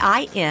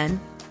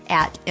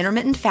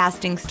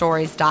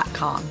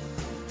GIN@intermittentfastingstories.com.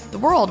 The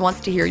world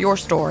wants to hear your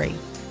story.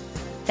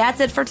 That's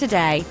it for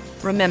today.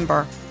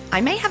 Remember,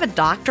 I may have a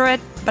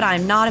doctorate, but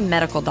I'm not a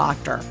medical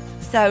doctor.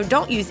 So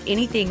don't use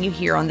anything you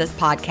hear on this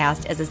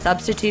podcast as a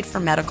substitute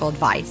for medical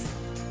advice.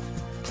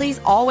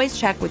 Please always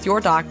check with your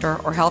doctor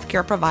or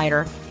healthcare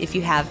provider if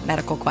you have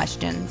medical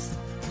questions.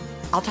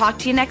 I'll talk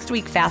to you next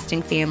week,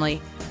 Fasting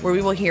Family, where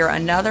we will hear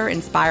another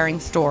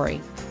inspiring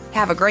story.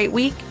 Have a great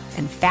week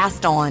and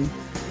fast on.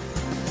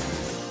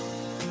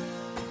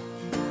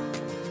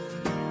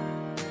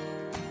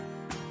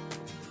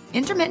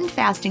 Intermittent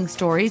Fasting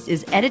Stories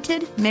is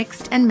edited,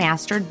 mixed, and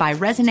mastered by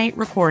Resonate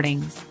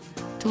Recordings.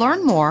 To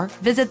learn more,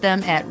 visit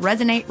them at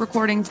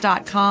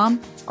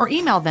resonaterecordings.com or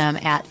email them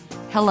at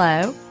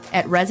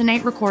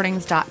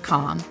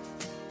hello@resonaterecordings.com.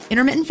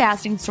 Intermittent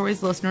Fasting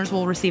Stories listeners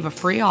will receive a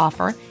free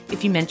offer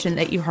if you mention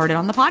that you heard it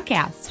on the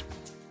podcast.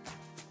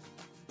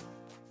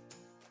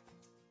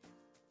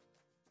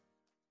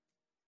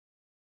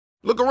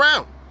 Look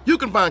around. You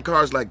can find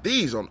cars like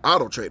these on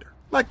AutoTrader,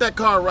 like that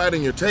car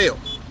riding your tail.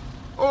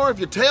 Or if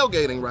you're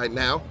tailgating right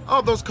now,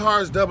 all those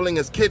cars doubling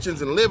as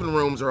kitchens and living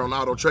rooms are on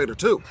AutoTrader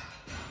too.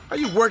 Are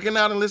you working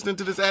out and listening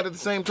to this ad at the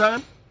same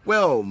time?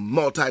 Well,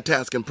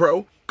 multitasking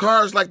pro,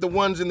 cars like the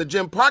ones in the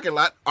gym parking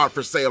lot are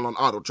for sale on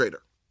AutoTrader.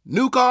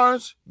 New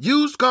cars,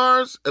 used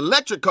cars,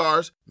 electric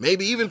cars,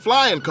 maybe even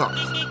flying cars.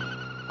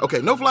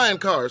 Okay, no flying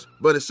cars,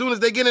 but as soon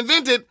as they get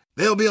invented,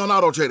 they'll be on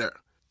AutoTrader.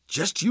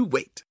 Just you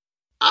wait.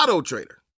 AutoTrader.